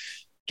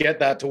get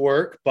that to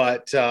work.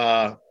 But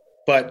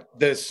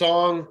the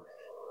song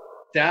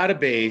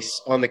database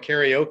on the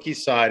karaoke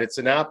side, it's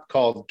an app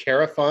called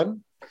Carafun.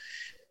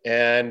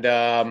 And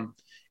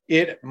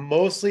it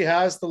mostly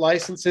has the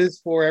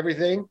licenses for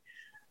everything.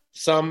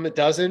 Some it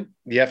doesn't.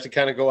 You have to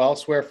kind of go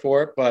elsewhere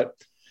for it. But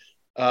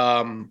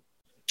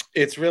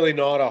it's really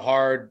not a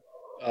hard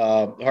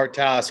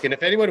task. And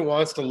if anyone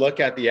wants to look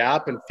at the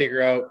app and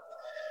figure out,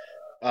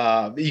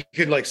 you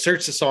can like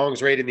search the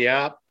songs right in the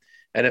app.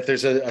 And if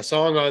there's a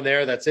song on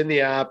there that's in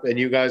the app and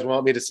you guys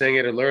want me to sing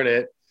it or learn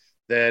it,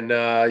 then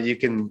you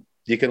can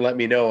let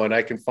me know and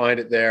I can find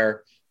it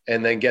there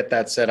and then get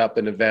that set up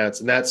in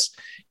advance. And that's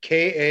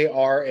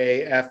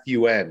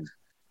Karafun,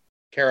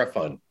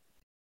 Carafun.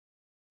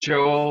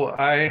 Joel,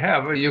 I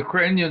have a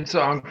Ukrainian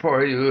song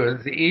for you.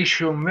 It's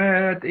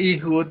Ishumet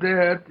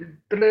Ihudet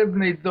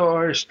Dribny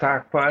Dosh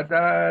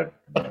Takpadat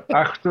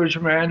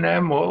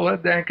Achtujmene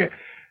Moladenke.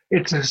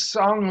 It's a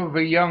song of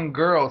a young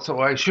girl, so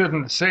I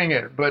shouldn't sing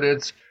it, but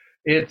the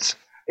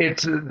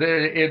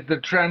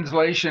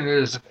translation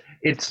is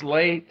it's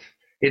late,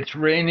 it's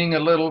raining a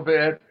little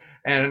bit,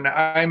 and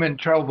I'm in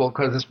trouble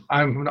because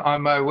I'm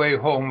on my way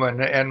home,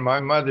 and my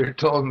mother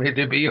told me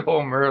to be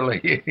home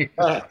early.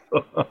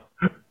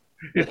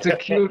 It's a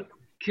cute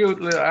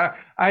little.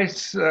 I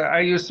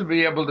used to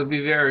be able to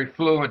be very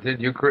fluent in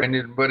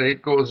Ukrainian, but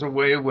it goes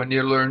away when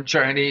you learn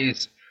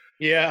Chinese.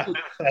 Yeah,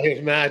 I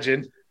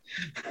imagine.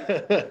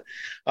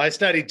 I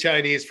studied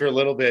Chinese for a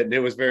little bit, and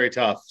it was very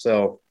tough.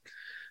 So,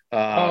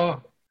 I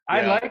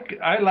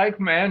like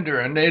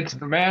Mandarin.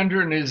 The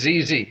Mandarin is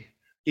easy.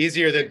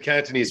 Easier than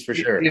Cantonese for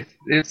sure.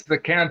 It's the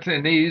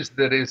Cantonese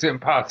that is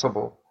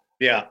impossible.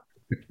 Yeah,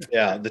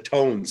 the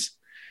tones,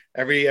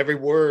 every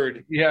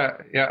word. Yeah.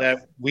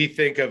 That we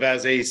think of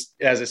as a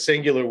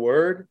singular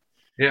word.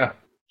 Yeah,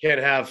 can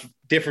have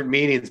different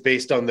meanings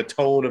based on the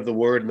tone of the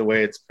word and the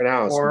way it's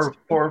pronounced. Four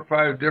or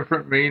five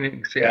different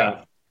meanings.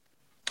 Yeah.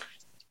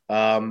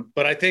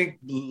 But I think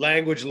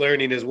language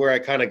learning is where I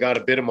kind of got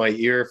a bit of my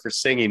ear for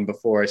singing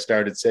before I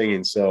started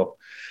singing. So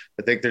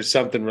I think there's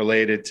something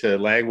related to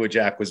language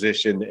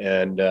acquisition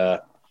and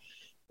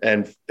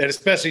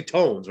especially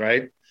tones,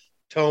 right?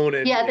 Tone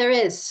and there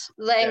is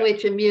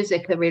language and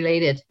music are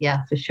related.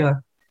 Yeah, for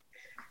sure.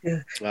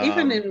 Yeah.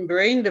 Even in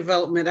brain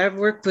development, I've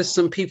worked with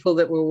some people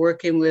that were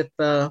working with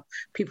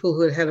people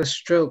who had a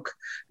stroke.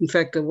 In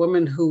fact, a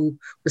woman who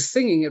was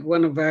singing at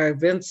one of our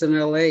events in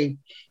LA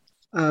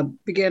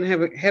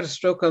had a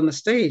stroke on the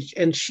stage,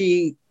 and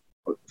she,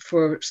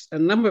 for a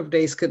number of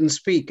days, couldn't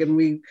speak. And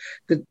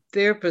the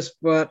therapist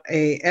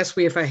asked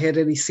me if I had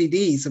any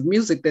CDs of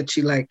music that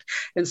she liked,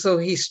 and so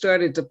he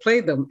started to play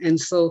them. And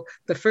so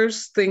the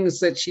first things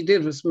that she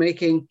did was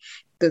making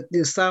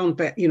the sound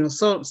patterns,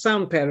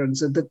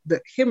 the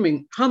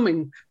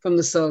humming from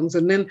the songs,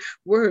 and then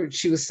words.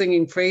 She was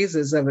singing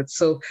phrases of it.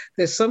 So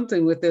there's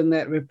something within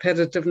that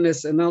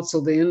repetitiveness and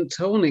also the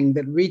intoning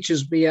that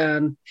reaches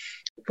beyond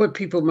what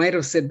people might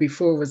have said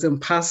before was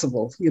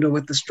impossible,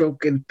 with the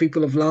stroke, and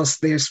people have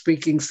lost their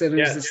speaking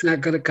centers. Yeah. It's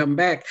not going to come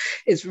back.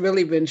 It's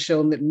really been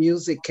shown that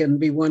music can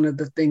be one of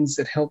the things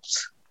that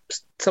helps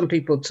some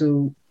people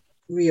to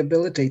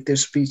rehabilitate their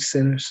speech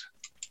centers.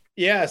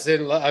 Yes.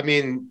 And I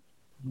mean,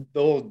 the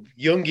old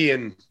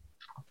Jungian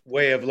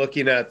way of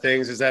looking at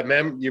things is that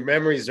your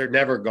memories are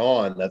never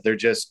gone, that they're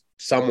just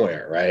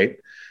somewhere, right?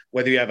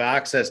 Whether you have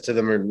access to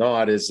them or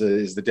not is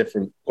the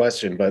different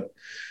question, but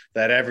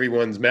that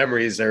everyone's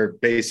memories are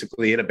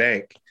basically in a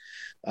bank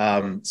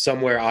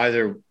somewhere,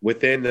 either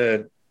within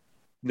the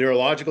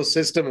neurological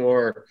system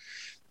or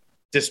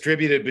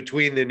distributed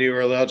between the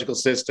neurological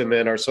system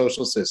and our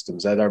social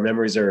systems, that our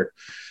memories are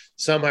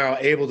somehow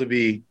able to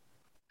be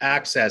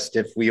accessed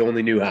if we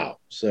only knew how.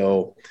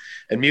 So,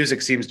 and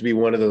music seems to be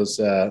one of those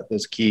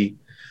key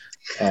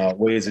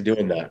ways of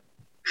doing that.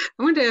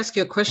 I wanted to ask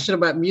you a question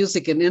about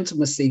music and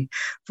intimacy.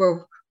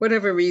 For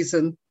whatever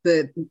reason,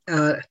 the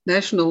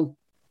National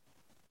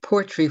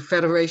Poetry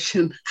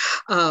Federation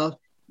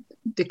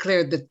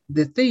declared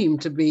the theme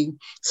to be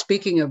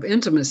speaking of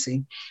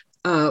intimacy.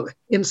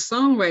 In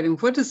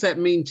songwriting, what does that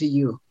mean to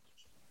you?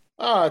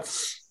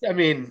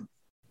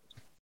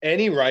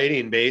 any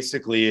writing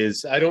basically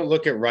is, I don't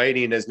look at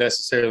writing as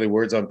necessarily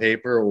words on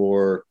paper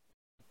or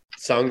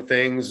sung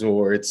things,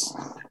 or it's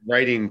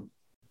writing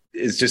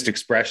is just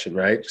expression,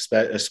 right?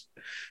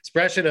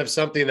 Expression of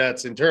something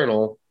that's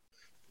internal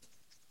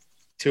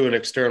to an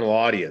external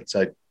audience.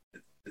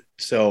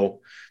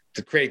 So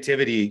the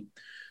creativity,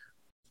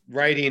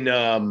 writing,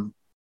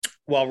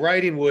 while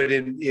writing would,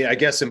 I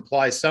guess,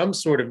 imply some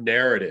sort of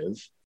narrative,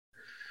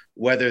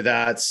 whether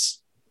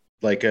that's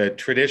like a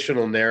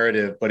traditional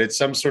narrative, but it's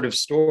some sort of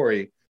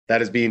story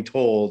that is being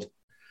told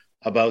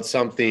about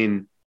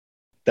something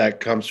that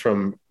comes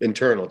from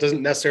internal. It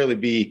doesn't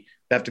necessarily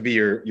have to be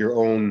your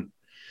own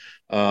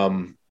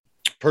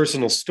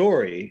personal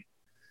story,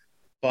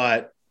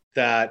 but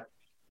that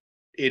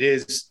it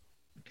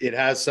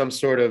has some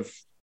sort of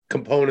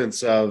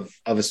components of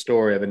a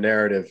story, of a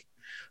narrative.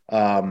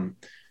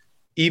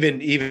 Even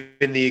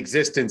the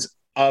existence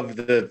of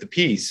the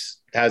piece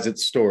has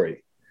its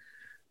story,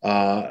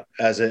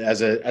 as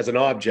an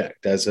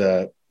object, as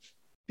a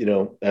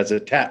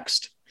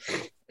text,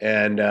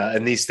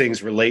 and these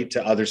things relate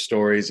to other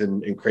stories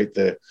and create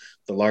the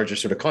larger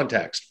sort of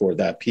context for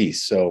that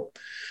piece. So,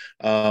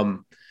 I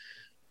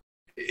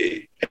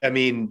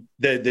mean,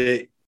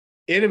 the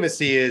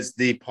intimacy is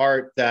the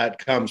part that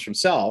comes from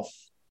self,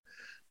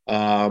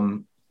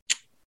 and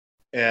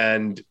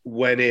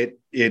when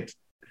it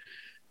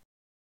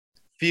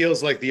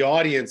feels like the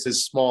audience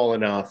is small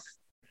enough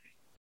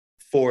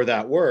for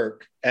that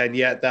work, and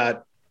yet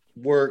that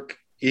work,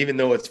 even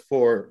though it's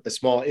for a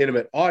small,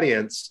 intimate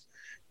audience,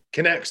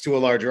 connects to a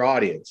larger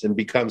audience and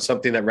becomes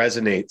something that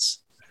resonates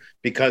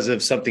because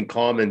of something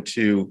common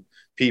to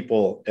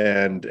people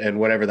and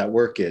whatever that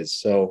work is.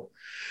 So,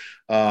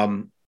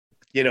 again,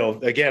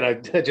 I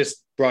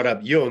just brought up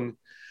Jung.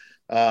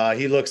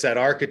 He looks at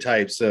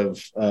archetypes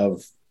of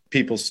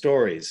people's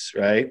stories,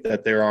 right?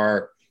 That there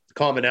are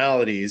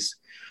commonalities,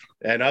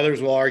 and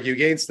others will argue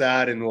against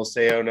that and will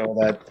say, "Oh no,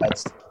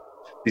 that's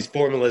these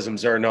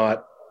formalisms are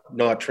not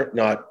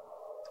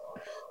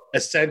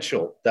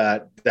essential.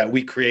 That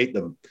we create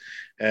them."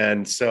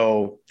 And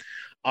so,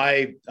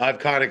 I've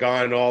kind of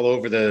gone all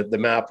over the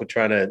map with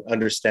trying to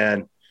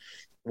understand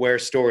where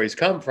stories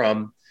come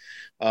from,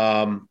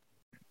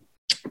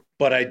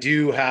 but I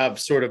do have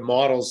sort of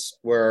models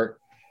where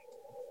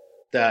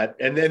that,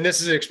 and then this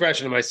is an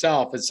expression of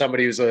myself as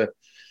somebody who's a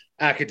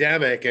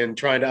academic and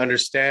trying to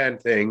understand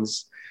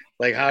things.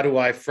 Like, how do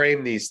I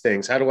frame these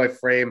things? How do I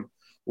frame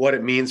what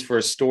it means for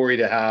a story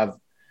to have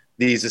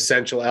these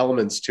essential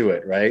elements to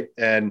it, right?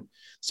 And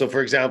so,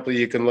 for example,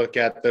 you can look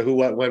at the who,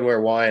 what, when,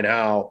 where, why, and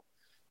how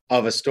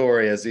of a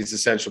story as these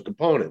essential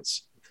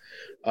components.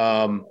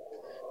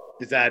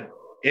 Is that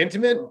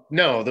intimate?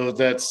 No, though,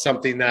 that's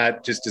something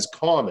that just is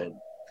common.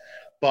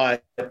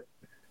 But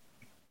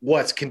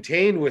what's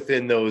contained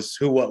within those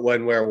who, what,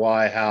 when, where,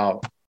 why,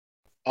 how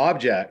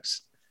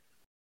objects,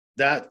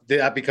 that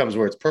becomes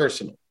where it's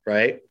personal,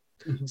 right?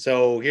 Mm-hmm.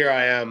 So here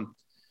I am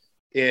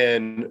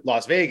in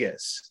Las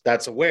Vegas,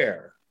 that's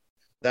aware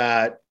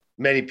that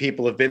many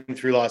people have been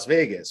through Las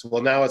Vegas.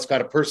 Well, now it's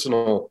got a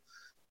personal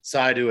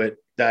side to it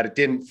that it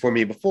didn't for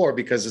me before,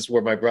 because it's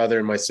where my brother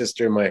and my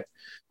sister and my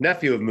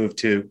nephew have moved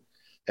to.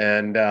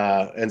 And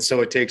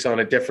so it takes on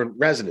a different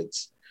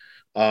resonance.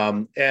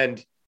 And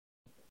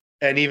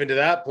even to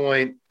that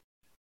point,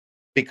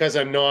 because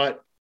I'm not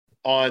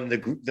on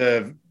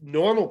the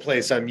normal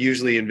place, I'm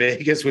usually in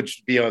Vegas, which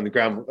would be on the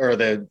ground or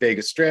the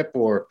Vegas Strip,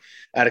 or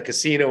at a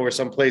casino, or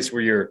some place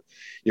where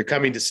you're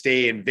coming to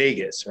stay in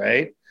Vegas,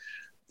 right?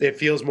 It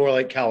feels more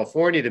like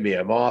California to me.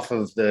 I'm off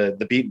of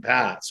the beaten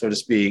path, so to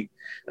speak,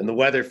 and the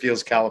weather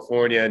feels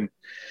Californian.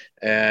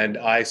 And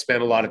I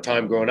spent a lot of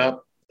time growing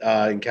up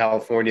in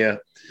California,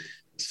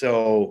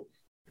 so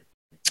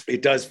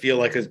it does feel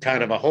like a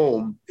kind of a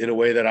home in a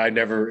way that I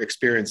never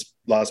experienced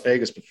Las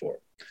Vegas before.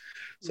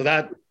 So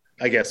that,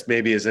 I guess,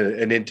 maybe is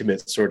an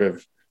intimate sort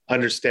of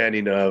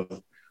understanding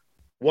of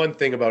one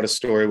thing about a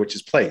story, which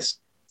is place.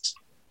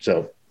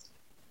 So,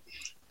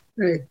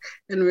 right.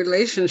 In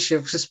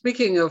relationships,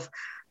 speaking of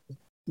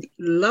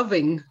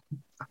loving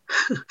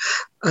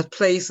a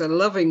place or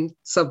loving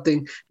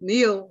something,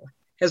 Neil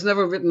has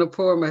never written a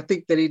poem, I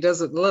think, that he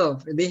doesn't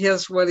love. And he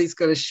has what he's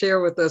going to share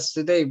with us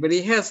today. But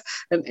he has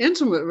an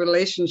intimate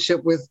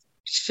relationship with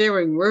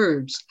sharing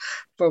words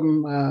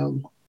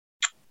from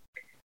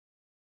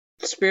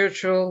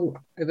spiritual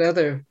and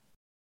other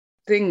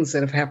things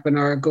that have happened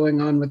or are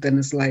going on within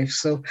his life.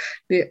 So,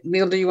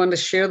 Neil, do you want to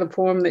share the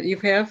poem that you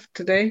have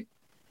today?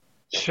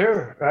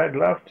 Sure, I'd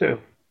love to.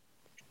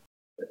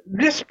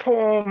 This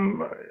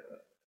poem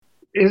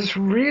is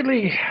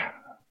really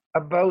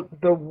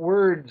about the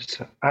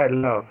words I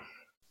love.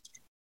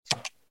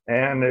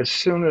 And as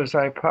soon as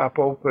I pop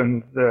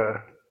open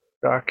the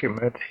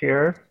document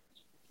here,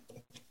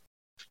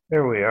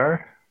 there we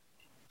are.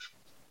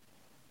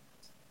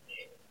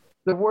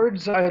 The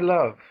words I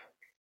love.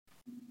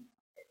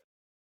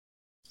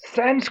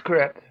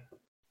 Sanskrit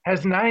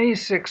has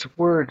 96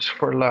 words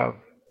for love.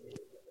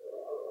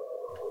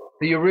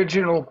 The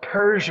original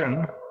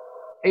Persian,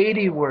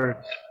 80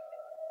 words.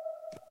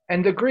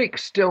 And the Greek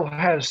still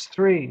has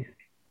 3.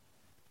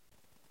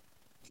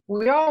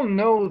 We all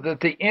know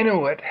that the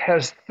Inuit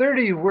has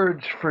 30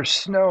 words for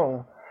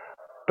snow,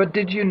 but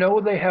did you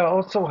know they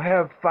also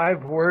have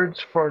 5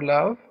 words for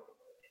love?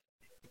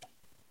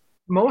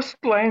 Most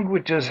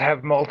languages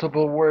have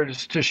multiple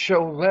words to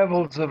show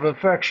levels of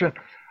affection,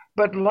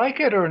 but like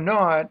it or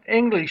not,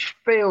 English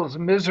fails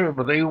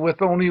miserably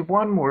with only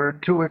one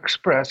word to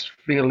express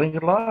feeling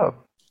love.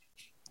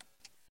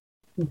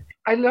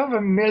 I love a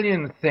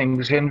million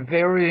things in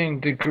varying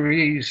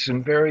degrees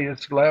and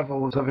various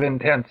levels of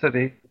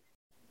intensity.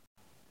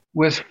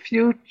 With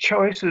few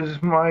choices,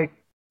 to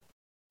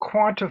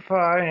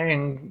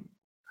quantify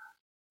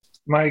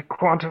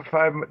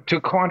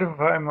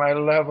my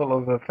level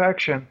of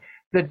affection,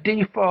 the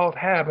default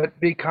habit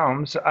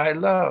becomes I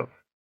love.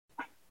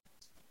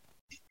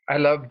 I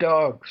love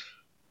dogs,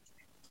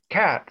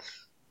 cats,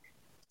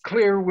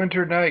 clear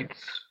winter nights,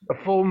 a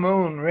full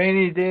moon,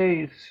 rainy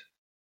days,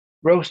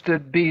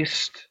 roasted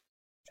beast,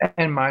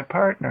 and my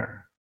partner.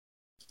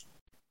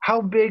 How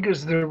big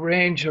is the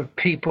range of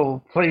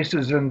people,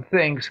 places, and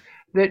things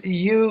that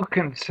you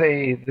can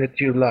say that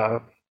you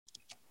love?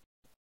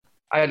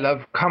 I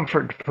love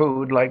comfort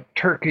food like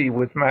turkey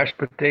with mashed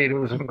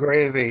potatoes and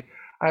gravy.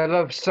 I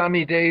love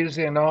sunny days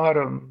in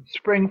autumn,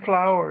 spring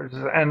flowers,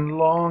 and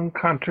long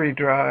country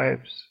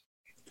drives.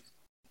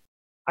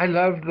 I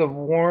love the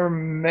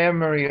warm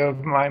memory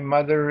of my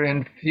mother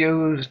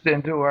infused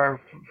into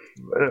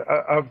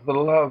the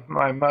love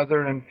my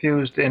mother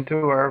infused into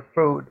our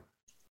food.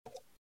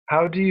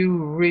 How do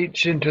you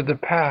reach into the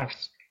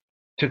past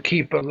to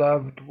keep a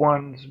loved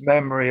one's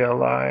memory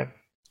alive?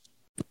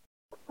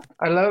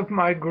 I love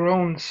my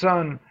grown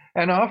son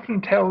and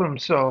often tell him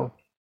so.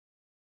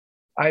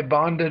 I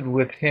bonded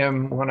with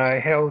him when I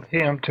held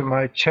him to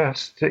my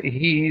chest to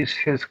ease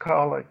his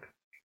colic.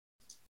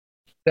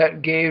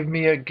 That gave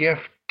me a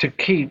gift to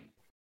keep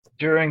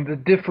during the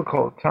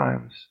difficult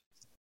times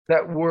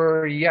that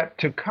were yet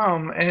to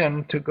come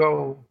and to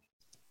go.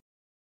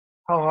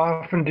 How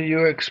often do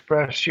you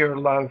express your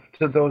love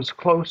to those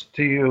close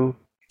to you,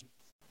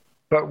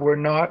 but were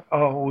not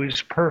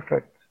always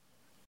perfect?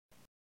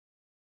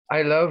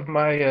 I love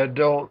my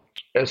adult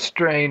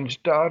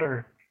estranged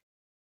daughter.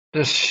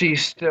 Does she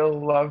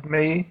still love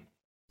me?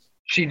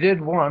 She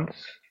did once,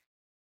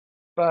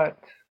 but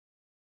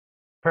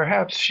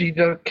perhaps she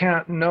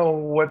can't know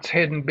what's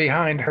hidden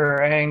behind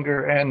her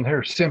anger and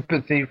her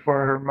sympathy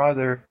for her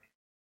mother.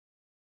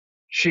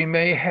 She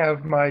may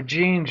have my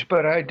genes,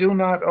 but I do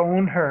not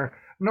own her,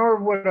 nor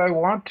would I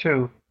want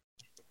to.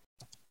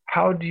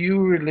 How do you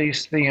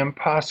release the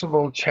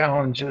impossible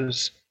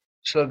challenges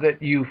so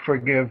that you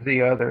forgive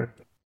the other?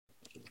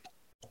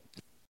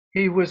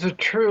 He was a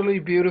truly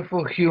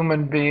beautiful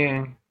human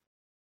being,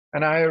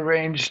 and I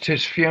arranged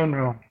his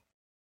funeral.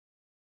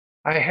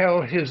 I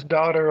held his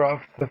daughter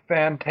off the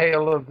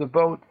fantail of the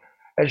boat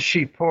as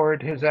she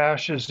poured his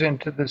ashes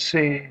into the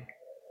sea.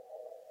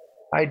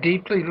 I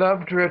deeply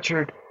loved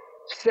Richard,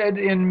 said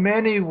in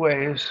many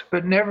ways,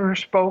 but never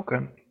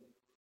spoken.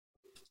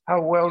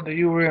 How well do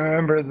you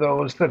remember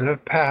those that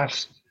have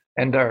passed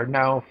and are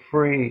now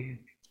free?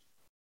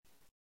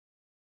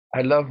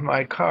 I love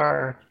my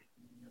car.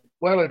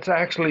 Well, it's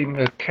actually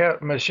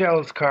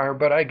Michelle's car,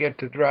 but I get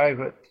to drive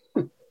it.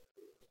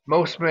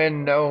 Most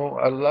men know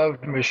a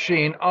loved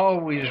machine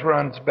always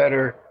runs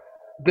better.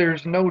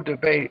 There's no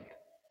debate.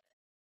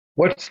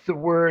 What's the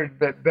word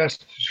that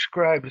best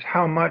describes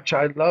how much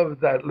I love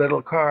that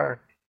little car?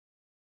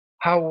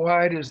 How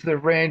wide is the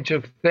range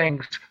of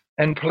things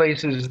and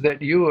places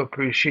that you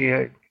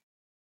appreciate?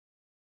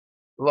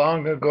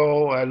 Long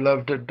ago, I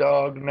loved a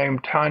dog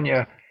named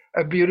Tanya,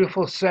 a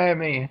beautiful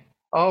Sammy,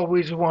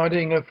 always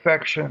wanting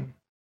affection.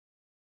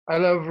 I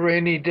love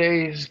rainy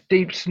days,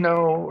 deep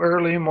snow,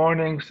 early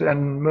mornings,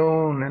 and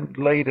moon and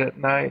late at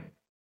night.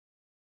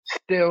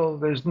 Still,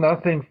 there's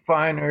nothing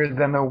finer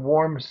than a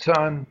warm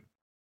sun,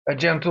 a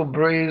gentle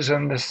breeze,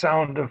 and the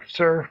sound of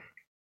surf.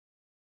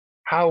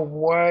 How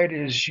wide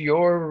is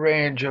your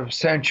range of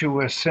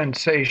sensuous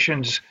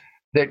sensations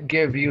that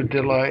give you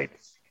delight?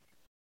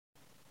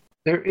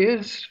 There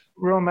is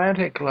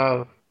romantic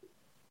love,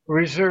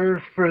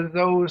 reserved for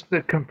those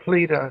that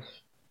complete us,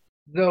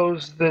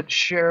 those that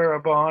share a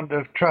bond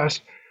of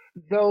trust,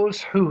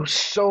 those whose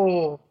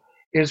soul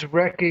is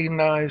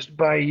recognized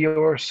by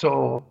your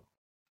soul,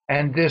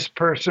 and this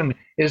person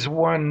is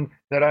one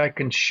that I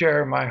can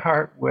share my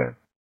heart with.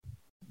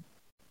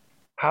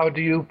 How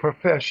do you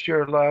profess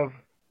your love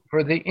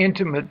for the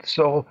intimate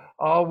soul,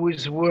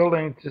 always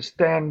willing to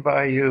stand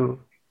by you?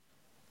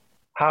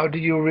 How do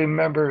you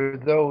remember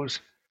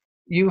those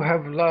you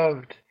have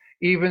loved,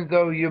 even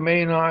though you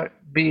may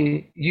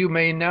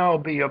now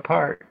be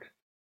apart?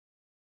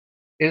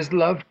 Is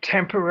love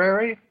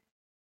temporary,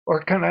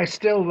 or can I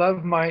still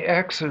love my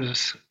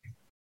exes,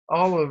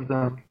 all of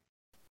them?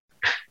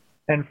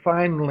 And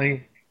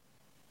finally,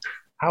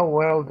 how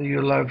well do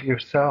you love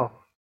yourself?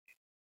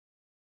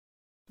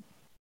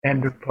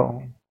 End of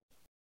poem.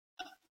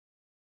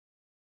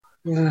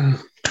 Wow.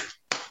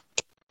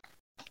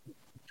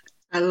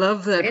 I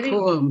love that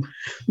poem.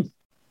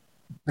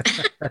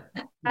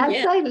 As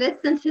Yeah. I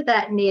listened to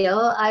that,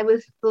 Neil, I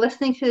was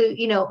listening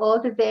to, all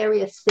the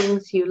various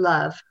things you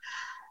love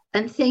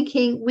and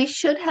thinking we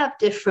should have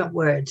different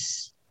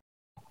words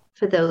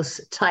for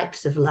those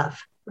types of love,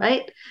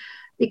 right?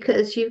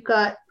 Because you've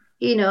got,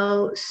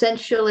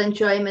 sensual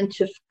enjoyment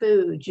of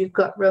food, you've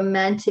got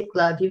romantic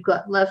love, you've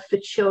got love for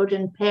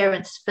children,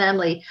 parents,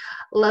 family,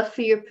 love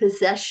for your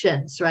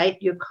possessions, right?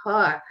 Your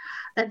car.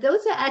 And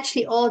those are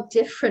actually all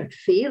different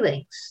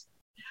feelings.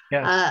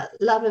 Yes.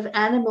 Love of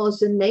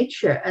animals and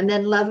nature, and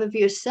then love of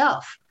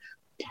yourself.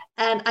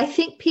 And I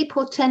think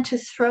people tend to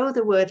throw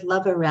the word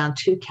love around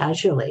too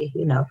casually,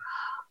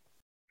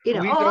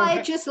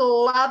 I just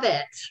love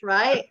it,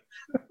 right?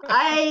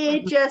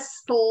 I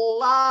just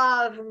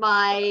love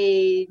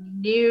my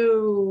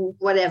new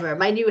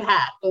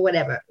hat or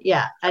whatever.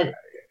 Yeah.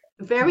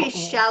 Very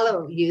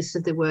shallow use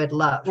of the word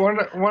love. One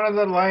of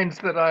the lines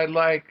that I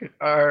like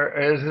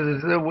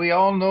is that we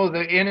all know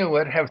the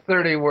Inuit have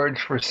 30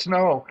 words for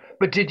snow,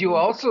 but did you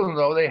also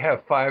know they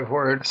have 5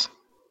 words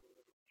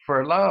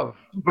for love?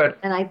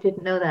 And I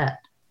didn't know that.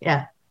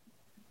 Yeah.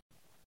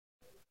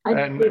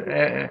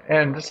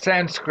 And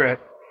Sanskrit.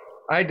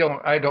 I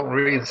don't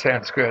read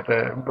Sanskrit,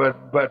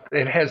 but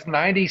it has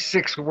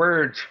 96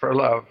 words for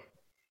love.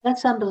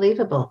 That's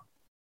unbelievable.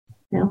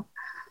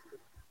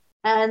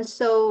 And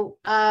so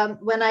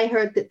when I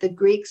heard that the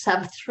Greeks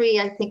have 3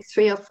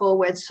 or 4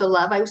 words for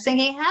love, I was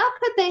thinking, how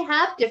could they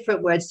have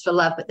different words for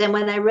love? But then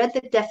when I read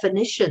the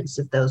definitions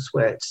of those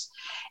words,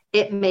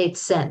 it made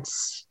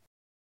sense.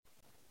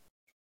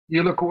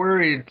 You look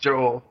worried,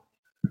 Joel.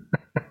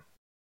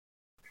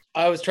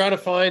 I was trying to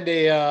find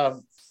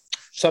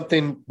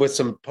something with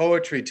some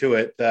poetry to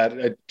it that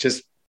I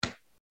just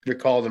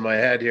recalled in my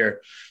head here.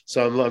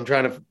 So I'm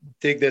trying to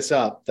dig this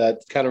up.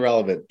 That's kind of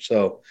relevant.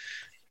 So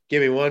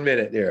give me 1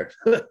 minute here.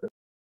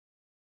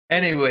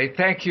 Anyway,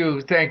 thank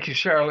you,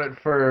 Charlotte,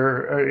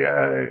 for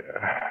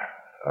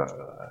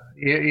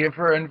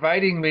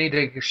inviting me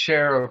to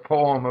share a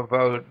poem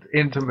about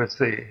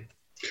intimacy.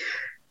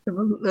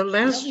 The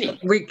last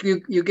week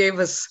you gave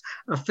us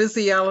a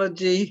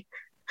physiology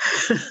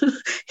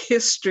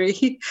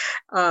history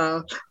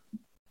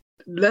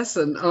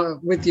lesson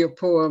with your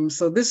poem.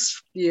 So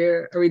this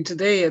year,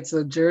 today it's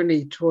a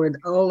journey toward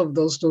all of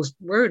those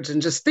words,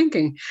 and just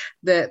thinking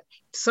that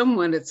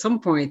someone at some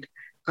point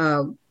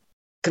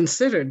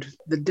considered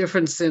the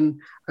difference in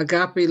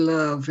agape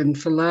love and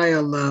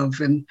filial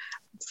love and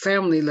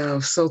family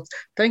love. So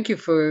thank you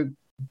for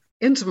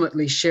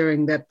intimately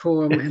sharing that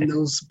poem and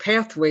those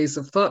pathways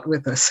of thought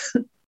with us.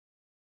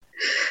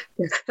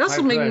 It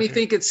also made me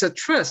think it's a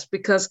trust,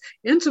 because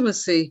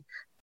intimacy,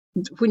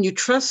 when you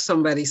trust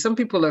somebody, some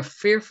people are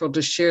fearful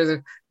to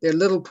share their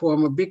little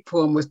poem or big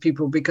poem with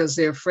people because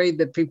they're afraid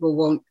that people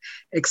won't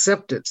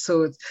accept it.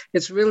 So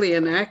it's really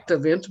an act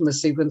of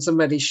intimacy when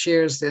somebody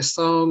shares their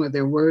song or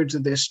their words or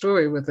their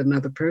story with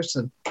another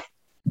person.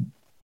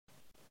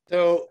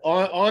 So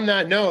on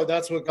that note,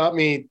 that's what got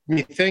me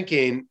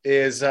thinking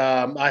is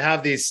I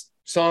have these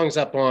songs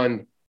up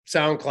on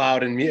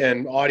SoundCloud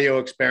and audio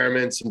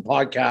experiments and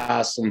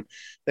podcasts and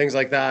things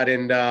like that.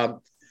 And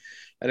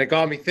it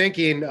got me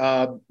thinking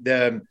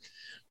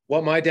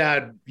what my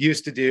dad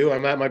used to do.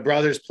 I'm at my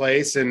brother's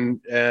place and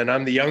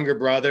I'm the younger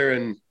brother,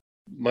 and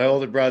my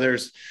older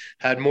brothers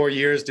had more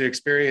years to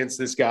experience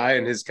this guy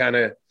and his kind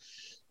of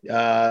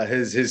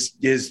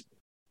his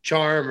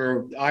charm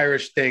or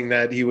Irish thing,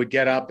 that he would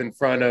get up in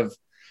front of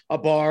a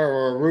bar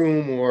or a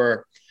room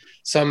or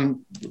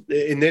some,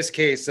 in this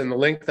case, and the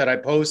link that I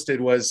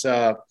posted was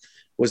the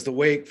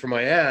wake for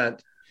my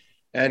aunt.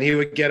 And he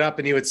would get up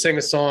and he would sing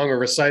a song or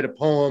recite a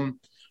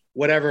poem,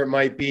 whatever it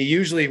might be,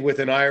 usually with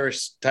an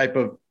Irish type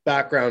of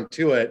background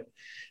to it.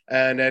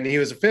 And he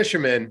was a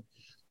fisherman.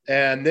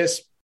 And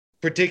this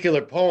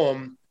particular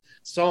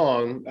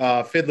song,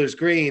 Fiddler's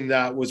Green,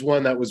 that was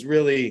one that was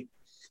really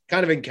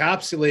kind of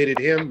encapsulated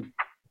him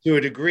to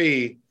a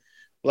degree.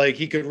 Like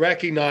he could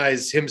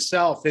recognize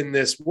himself in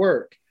this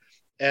work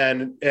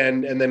and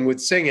then would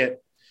sing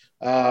it,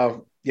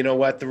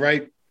 always at the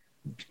right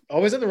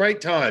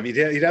time.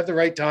 He'd have the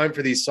right time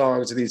for these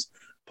songs or these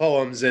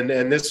poems. And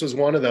this was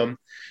one of them.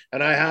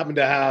 And I happened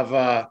to have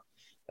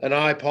an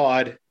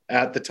iPod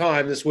at the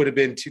time. This would have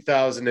been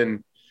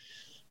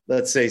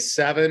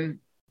 2007,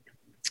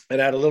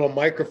 and had a little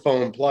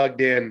microphone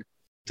plugged in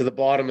to the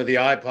bottom of the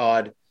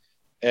iPod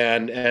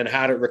and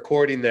had it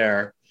recording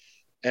there.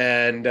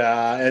 And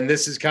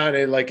this is kind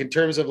of like, in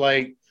terms of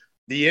like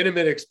the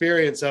intimate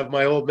experience of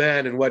my old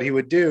man and what he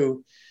would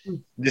do,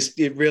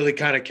 it really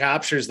kind of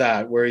captures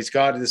that, where he's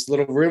got this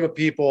little room of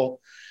people.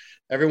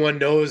 Everyone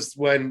knows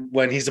when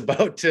he's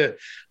about to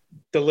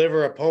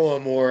deliver a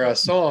poem or a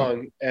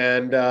song.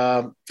 And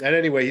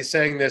anyway, he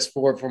sang this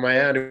for my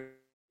aunt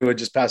who had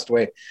just passed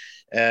away,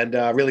 and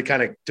really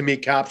kind of, to me,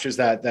 captures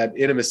that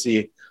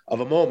intimacy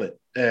of a moment.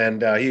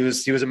 And he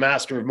was a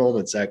master of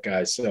moments, that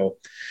guy. So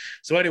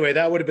anyway,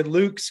 that would have been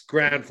Luke's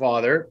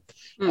grandfather,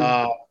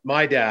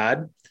 my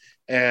dad,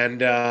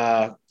 and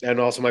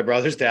also my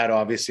brother's dad,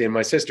 obviously, and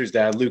my sister's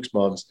dad, Luke's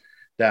mom's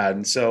Dad.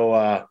 And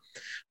so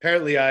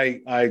apparently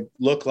I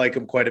look like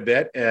him quite a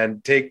bit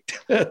and take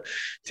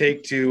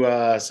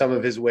to some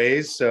of his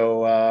ways.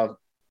 So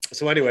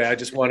anyway, I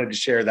just wanted to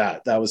share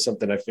that. That was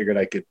something I figured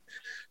I could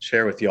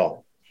share with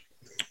y'all.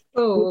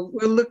 Oh,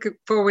 we're looking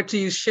forward to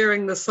you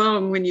sharing the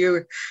song when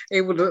you're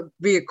able to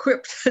be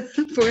equipped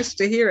for us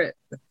to hear it.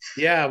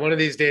 Yeah, one of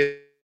these days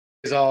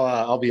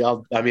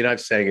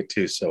I've sang it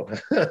too. So,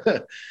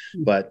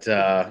 but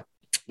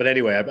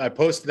anyway, I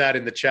posted that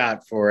in the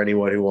chat for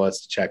anyone who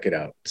wants to check it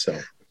out. So,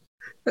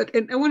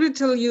 and I want to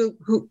tell you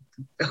who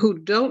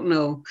don't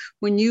know,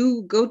 when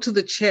you go to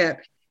the chat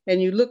and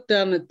you look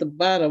down at the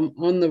bottom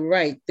on the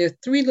right, there are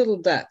 3 little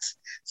dots.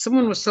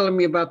 Someone was telling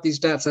me about these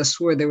dots. I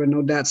swear there were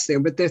no dots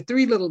there, but there are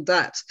 3 little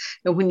dots.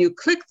 And when you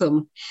click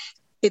them,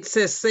 it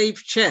says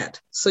save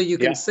chat. So you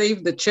can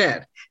save the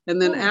chat.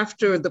 And then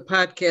after the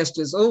podcast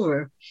is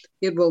over,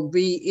 it will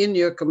be in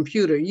your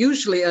computer,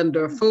 usually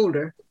under a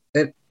folder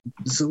that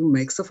Zoom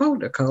makes a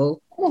folder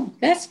called. Oh,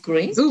 that's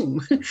great.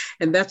 Zoom.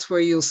 And that's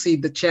where you'll see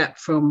the chat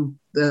from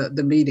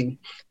the meeting.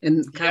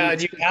 And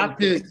you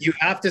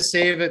have to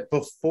save it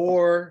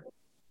before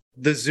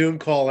the Zoom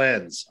call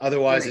ends.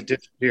 Otherwise it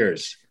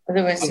disappears.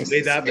 Otherwise, I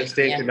made that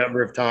mistake a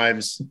number of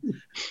times,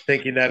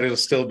 thinking that it'll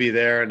still be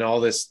there and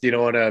all this,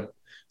 on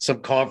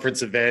some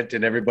conference event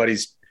and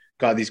everybody's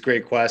got these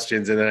great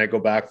questions, and then I go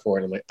back for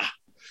it. And I'm like,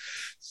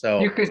 So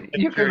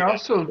you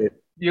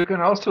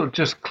can also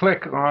just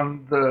click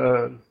on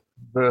the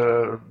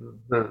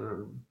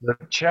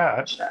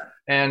chat,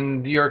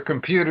 and your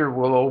computer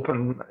will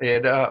open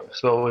it up,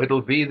 so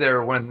it'll be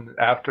there when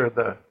after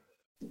the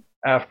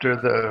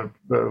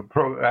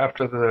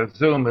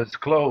Zoom is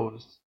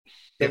closed.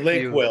 The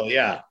link will,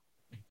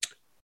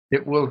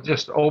 it will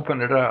just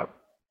open it up.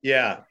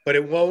 Yeah, but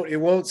it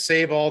won't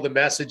save all the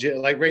messages.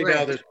 Like right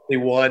now, there's only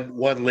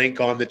one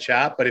link on the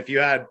chat. But if you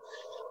had,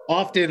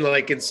 often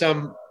like in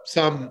some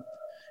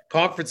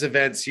conference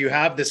events, you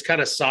have this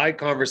kind of side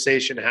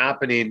conversation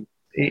happening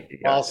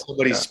while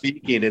somebody's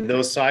speaking, and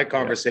those side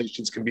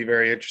conversations can be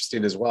very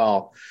interesting as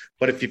well.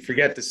 But if you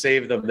forget to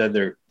save them, then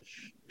they're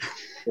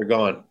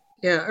gone.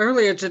 Yeah,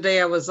 earlier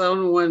today I was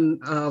on one.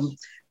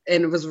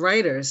 And it was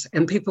writers,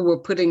 and people were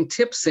putting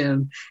tips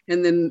in.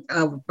 And then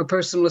a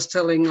person was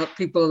telling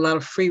people a lot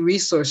of free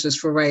resources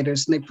for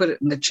writers, and they put it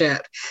in the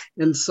chat.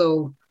 And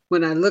so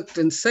when I looked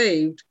and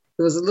saved,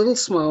 it was a little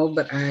small,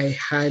 but I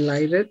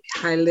highlighted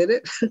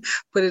it,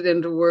 put it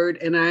into Word,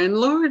 and I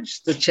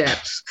enlarged the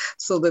chats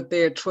so that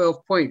they're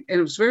 12 point. And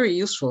it was very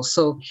useful.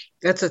 So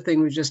that's a thing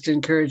we're just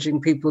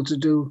encouraging people to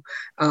do.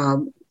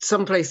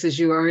 Some places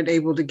you aren't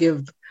able to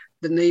give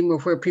the name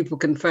of where people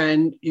can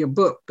find your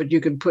book, but you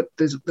can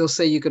they'll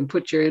say you can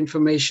put your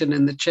information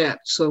in the chat.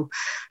 So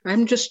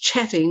I'm just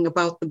chatting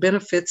about the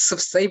benefits of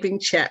saving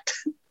chat.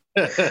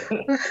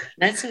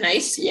 That's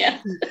nice.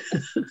 Yeah.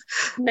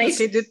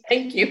 Nice. Okay,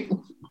 thank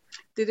you.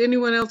 Did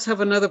anyone else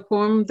have another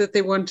poem that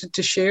they wanted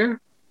to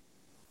share?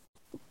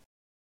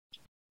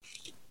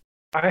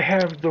 I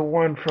have the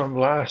one from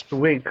last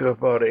week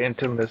about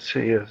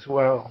intimacy as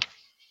well.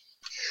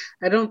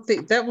 I don't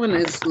think that one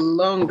is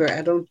longer.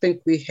 I don't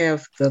think we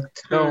have the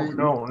time.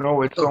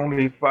 No. It's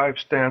only 5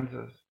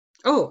 stanzas.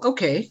 Oh,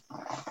 okay.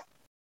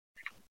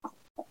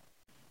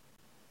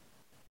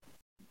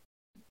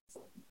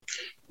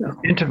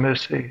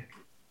 Intimacy.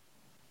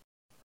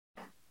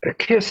 A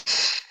kiss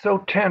so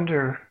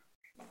tender,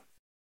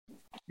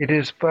 it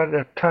is but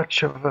a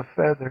touch of a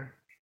feather.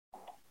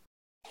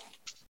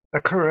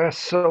 A caress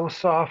so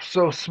soft,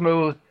 so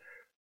smooth,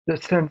 the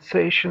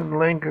sensation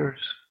lingers.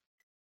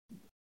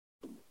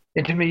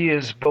 Intimacy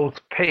is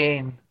both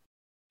pain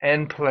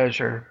and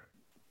pleasure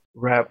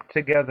wrapped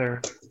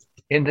together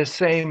in the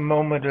same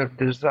moment of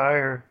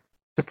desire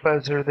to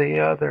pleasure the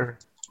other.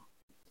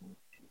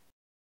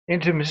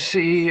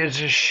 Intimacy is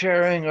a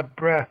sharing of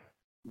breath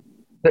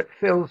that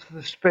fills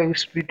the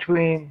space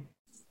between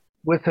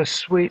with a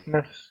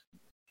sweetness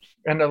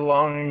and a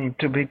longing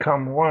to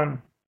become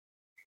one.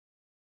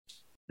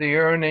 The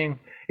yearning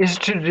is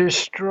to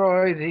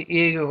destroy the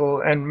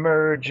ego and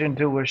merge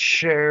into a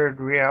shared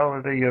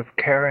reality of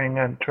caring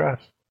and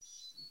trust,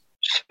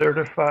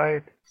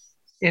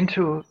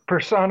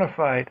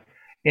 personified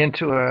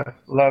into a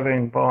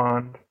loving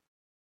bond.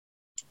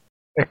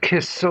 A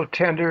kiss so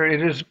tender,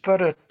 it is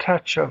but a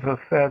touch of a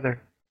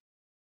feather,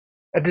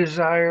 a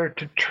desire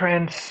to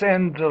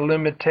transcend the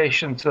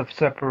limitations of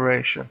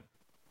separation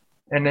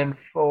and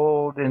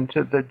enfold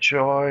into the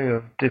joy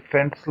of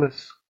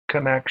defenseless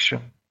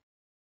connection,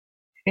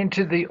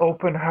 into the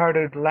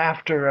open-hearted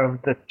laughter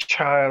of the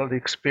child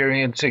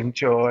experiencing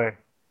joy.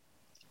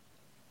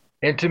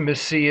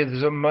 Intimacy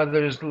is a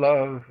mother's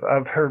love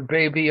of her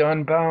baby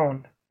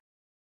unbound,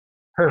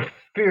 her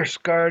fierce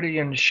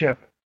guardianship,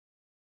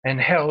 and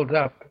held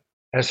up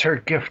as her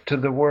gift to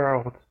the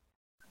world,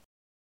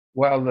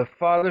 while the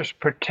father's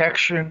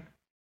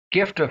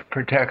gift of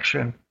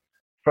protection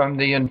from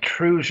the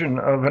intrusion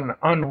of an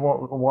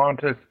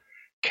unwanted,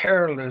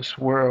 careless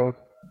world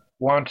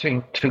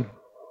wanting to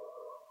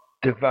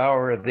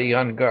devour the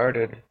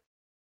unguarded.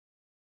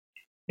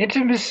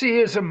 Intimacy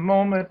is a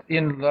moment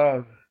in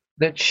love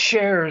that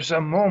shares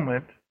a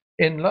moment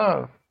in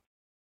love.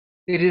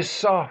 It is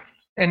soft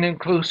and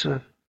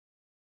inclusive.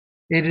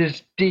 It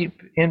is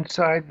deep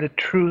inside the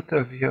truth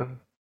of you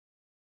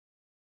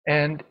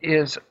and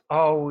is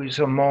always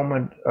a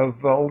moment of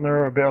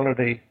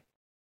vulnerability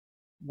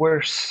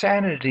where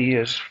sanity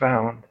is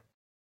found,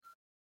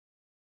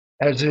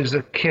 as is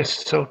a kiss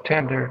so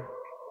tender,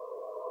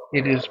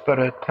 it is but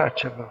a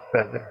touch of a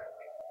feather.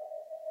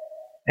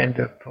 End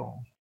of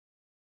poem.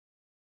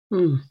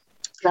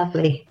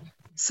 Lovely.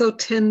 So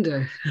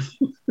tender.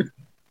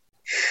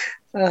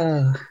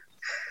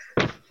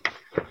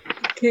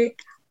 Okay,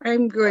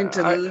 I'm going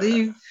to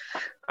leave.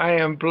 I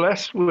am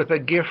blessed with a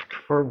gift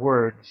for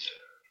words.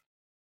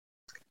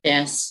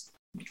 Yes,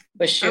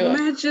 for sure.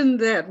 Imagine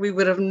that. We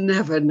would have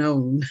never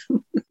known.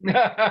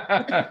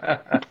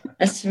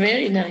 That's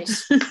very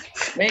nice.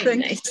 Very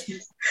nice.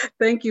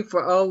 Thank you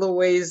for all the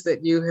ways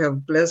that you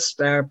have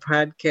blessed our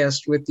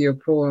podcast with your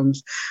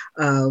poems.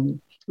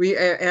 We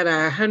are at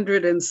our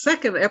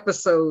 102nd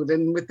episode,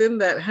 and within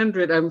that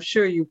 100, I'm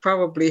sure you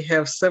probably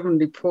have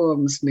 70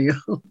 poems,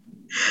 Neil.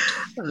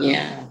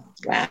 Yeah,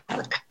 wow.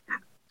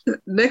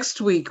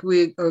 Next week,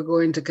 we are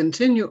going to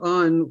continue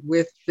on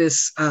with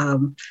this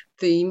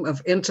theme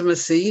of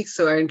intimacy.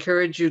 So I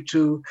encourage you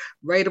to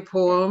write a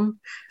poem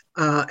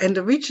and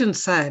to reach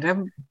inside.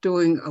 I'm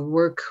doing a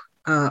work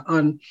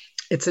on,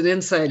 it's an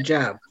inside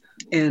job.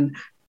 And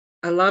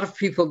a lot of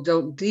people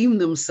don't deem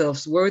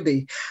themselves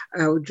worthy.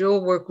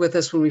 Joel worked with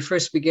us when we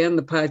first began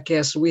the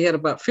podcast. We had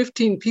about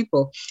 15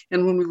 people.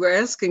 And when we were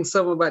asking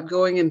some about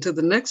going into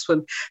the next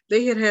one,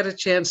 they had had a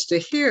chance to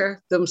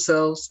hear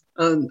themselves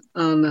on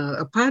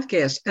a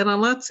podcast. And a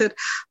lot said,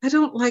 I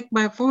don't like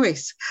my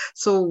voice.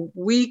 So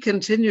we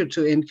continue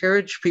to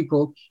encourage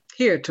people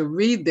here to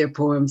read their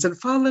poems and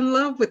fall in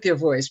love with your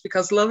voice,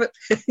 because love it,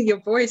 your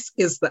voice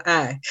is the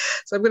I.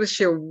 So I'm going to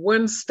share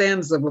one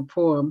stanza of a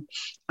poem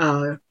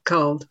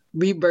called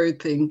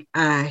Rebirthing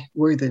I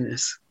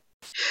Worthiness.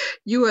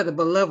 You are the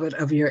beloved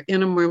of your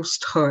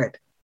innermost heart.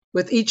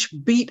 With each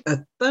beat, a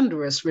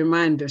thunderous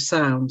reminder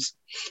sounds.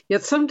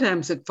 Yet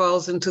sometimes it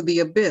falls into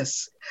the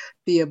abyss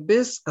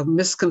of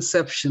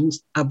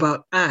misconceptions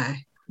about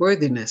I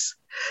worthiness,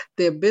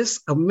 the abyss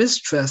of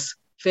mistrust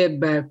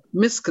fed by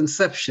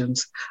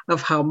misconceptions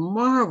of how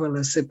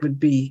marvelous it would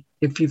be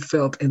if you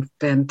felt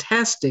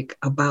fantastic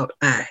about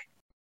I.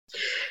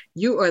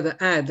 You are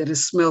the I that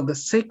has smelled the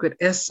sacred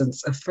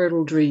essence of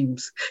fertile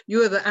dreams.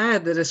 You are the I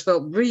that has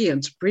felt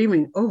brilliance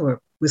brimming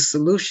over with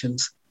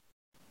solutions.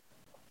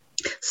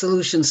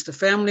 Solutions to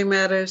family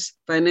matters,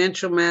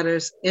 financial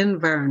matters,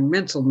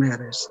 environmental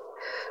matters.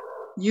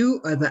 You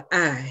are the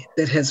I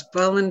that has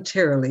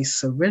voluntarily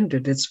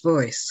surrendered its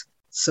voice,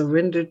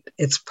 surrendered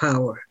its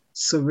power,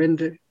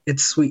 surrender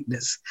its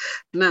sweetness.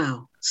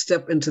 Now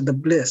step into the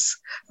bliss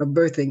of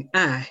birthing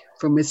I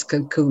from its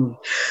cocoon.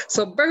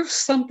 So birth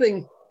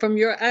something from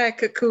your I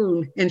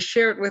cocoon and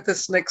share it with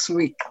us next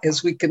week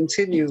as we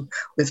continue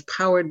with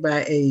Powered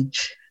by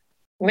Age.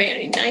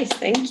 Very nice.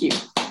 Thank you.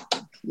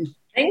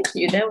 Thank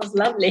you. That was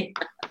lovely.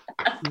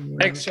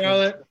 Thanks,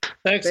 Charlotte.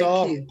 Thanks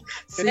all. You.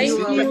 See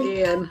you all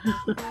again.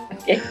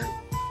 Okay.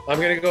 I'm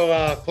going to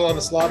go pull on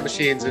the slot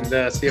machines and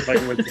see if I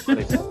can win some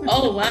money.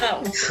 Oh,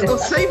 wow. We'll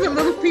save a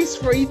little piece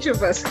for each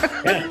of us.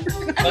 Yeah,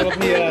 that'll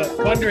be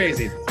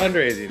fundraising.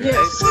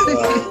 Yes.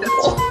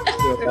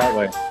 Do it that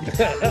way.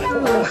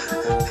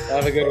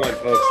 Have a good one,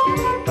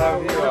 folks.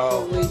 Love you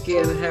all. Wonderful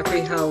weekend.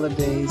 Happy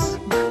holidays.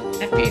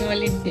 Happy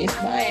holidays.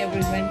 Bye,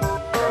 everyone.